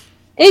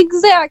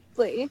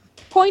Exactly.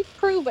 Point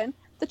proven.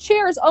 The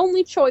chair's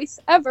only choice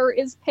ever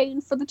is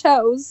pain for the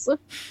toes.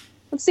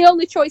 It's the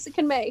only choice it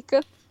can make.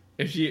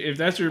 if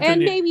that's your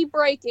And opinion, maybe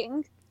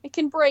breaking. It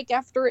can break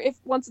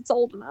once it's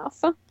old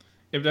enough.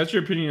 if that's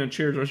your opinion on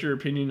chairs, what's your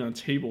opinion on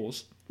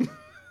tables?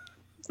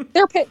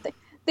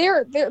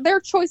 Their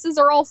choices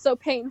are also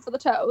pain for the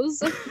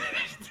toes.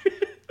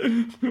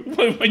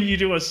 When you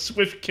do a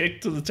swift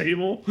kick to the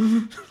table.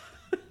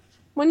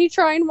 When you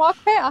try and walk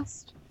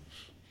past.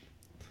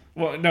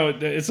 Well, no,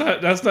 it's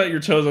not. That's not your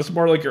toes. That's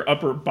more like your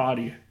upper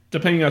body,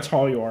 depending on how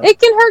tall you are. It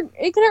can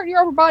hurt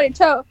your upper body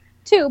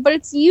too, but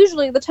it's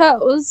usually the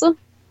toes.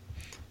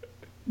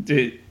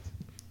 Like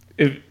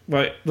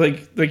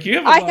you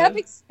have. I have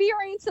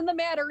experience in the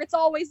matter. It's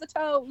always the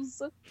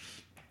toes.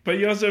 But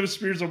you also have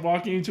experience of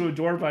walking into a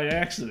door by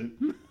accident.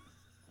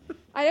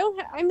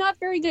 I'm not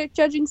very good at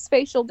judging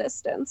spatial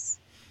distance.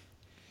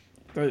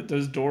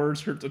 Does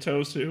doors hurt the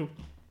toes too?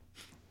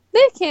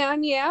 They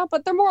can, yeah,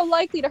 but they're more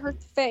likely to hurt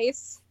the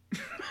face.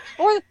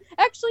 Or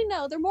actually,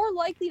 no, they're more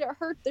likely to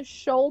hurt the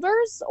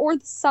shoulders or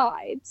the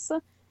sides.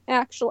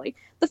 Actually,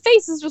 the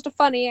face is just a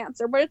funny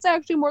answer, but it's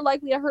actually more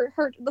likely to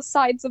hurt the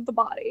sides of the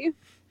body.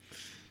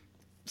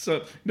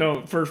 So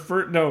no,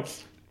 no.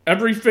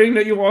 Everything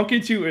that you walk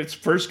into, it's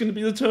first going to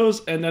be the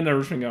toes, and then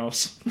everything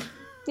else.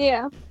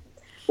 Yeah.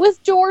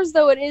 With doors,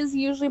 though, it is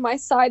usually my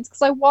sides,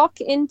 because I walk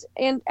in,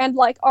 and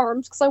like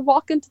arms, because I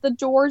walk into the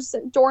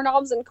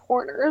doorknobs and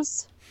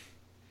corners.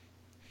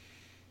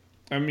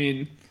 I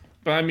mean,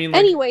 like,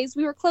 Anyways,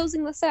 we were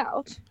closing this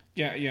out.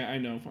 Yeah, I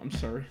know. I'm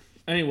sorry.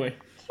 Anyway.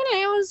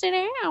 Close it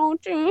out.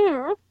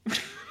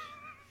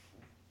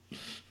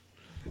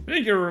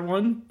 Thank you,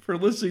 everyone, for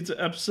listening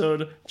to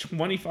episode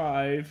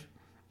 25.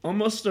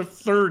 Almost to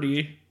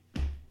 30.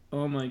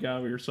 Oh my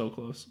god, we were so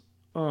close.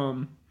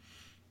 In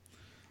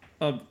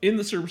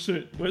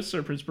the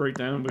Serpents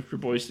Breakdown with your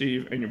boy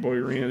Steve and your boy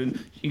Randon.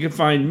 You can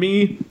find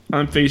me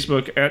on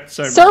Facebook at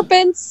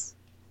Serpents.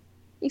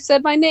 You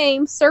said my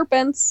name,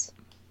 Serpents.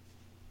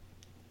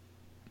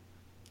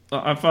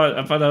 I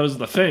thought that was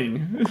the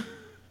thing.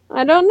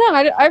 I don't know.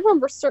 I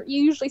remember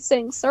you usually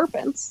saying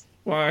Serpents.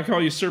 Well, I call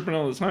you Serpent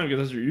all the time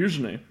because that's your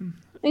username.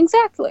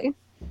 Exactly.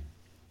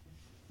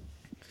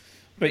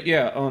 But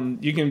yeah,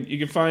 you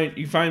can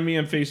find me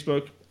on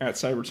Facebook at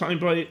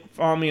CyberTimeBite.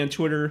 Follow me on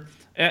Twitter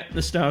at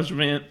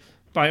NostalgiaVant.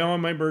 Buy all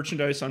my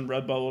merchandise on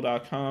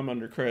Redbubble.com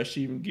under Crash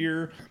Steven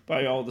Gear.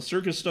 Buy all the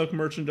Circus Stuck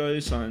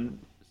merchandise on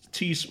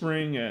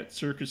Teespring at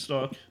Circus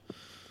Stuck.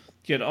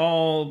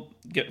 Go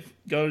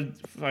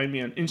find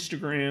me on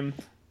Instagram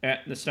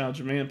at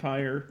Nostalgia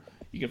Vampire.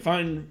 You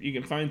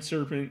can find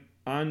Serpent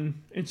on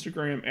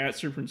Instagram at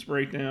Serpent's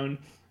Breakdown.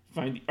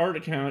 Find the art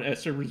account at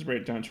Serpent's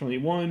Breakdown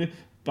 21.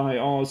 Buy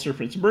all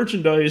Serpent's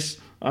merchandise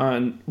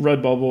on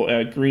Redbubble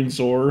at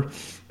Greenzor,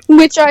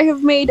 which I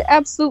have made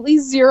absolutely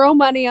zero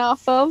money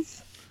off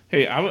of.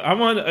 Hey, I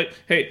wanted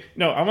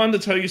to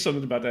tell you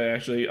something about that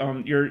actually.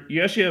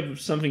 You actually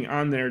have something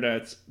on there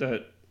that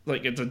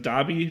like it's a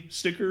Dobby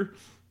sticker,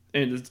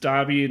 and it's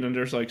Dobby, and then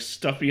there's like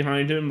stuff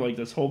behind him, like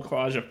this whole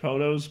collage of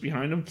photos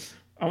behind him.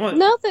 I want.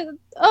 Nothing.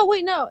 Oh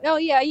wait, no. Oh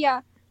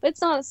yeah. But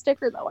it's not a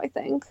sticker though. I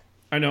think.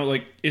 I know.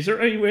 Like, is there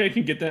any way I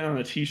can get that on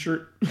a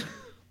T-shirt?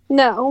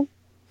 No.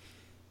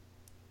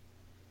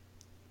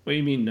 What do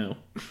you mean no?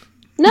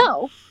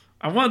 No.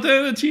 I want that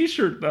on a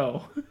T-shirt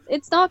though.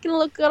 It's not gonna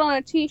look good on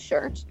a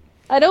T-shirt.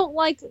 I don't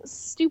like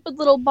stupid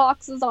little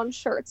boxes on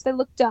shirts. They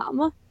look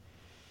dumb.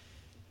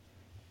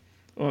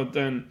 Well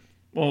then,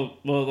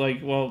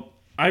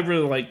 I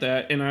really like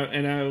that, and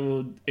I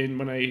will, and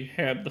when I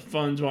have the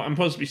funds, well, I'm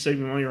supposed to be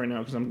saving money right now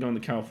because I'm going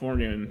to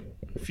California in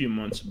a few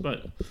months,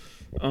 but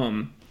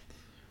when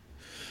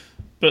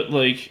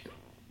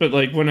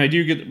I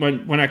do get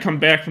when I come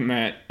back from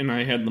that and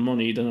I have the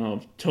money, then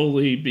I'll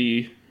totally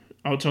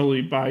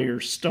buy your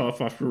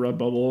stuff off your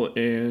Redbubble,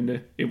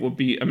 and it will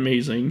be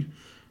amazing.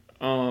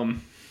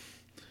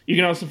 You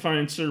can also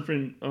find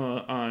Serpent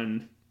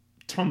on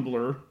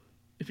Tumblr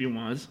if you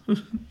want.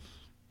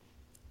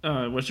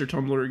 What's your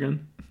Tumblr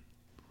again?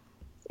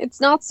 It's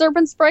not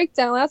Serpent's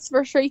Breakdown, that's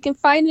for sure. You can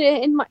find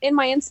it in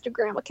my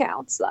Instagram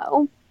accounts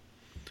though.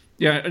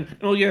 Yeah.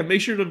 Oh yeah.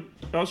 Make sure to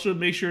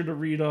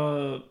read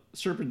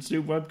Serpent's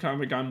new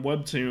webcomic on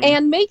Webtoon.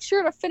 And make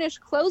sure to finish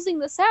closing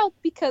this out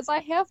because I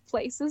have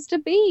places to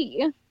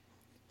be.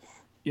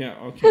 Yeah.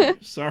 Okay.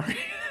 Sorry.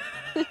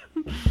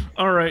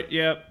 All right.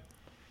 Yeah.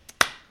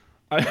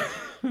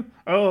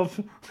 Oh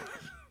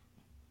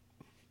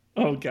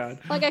God.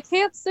 Like, I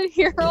can't sit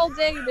here all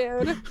day,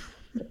 dude.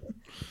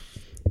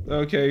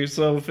 Okay,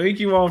 so thank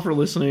you all for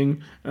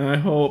listening, and I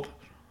hope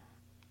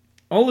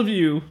all of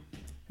you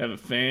have a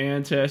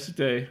fantastic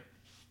day.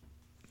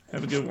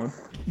 Have a good one.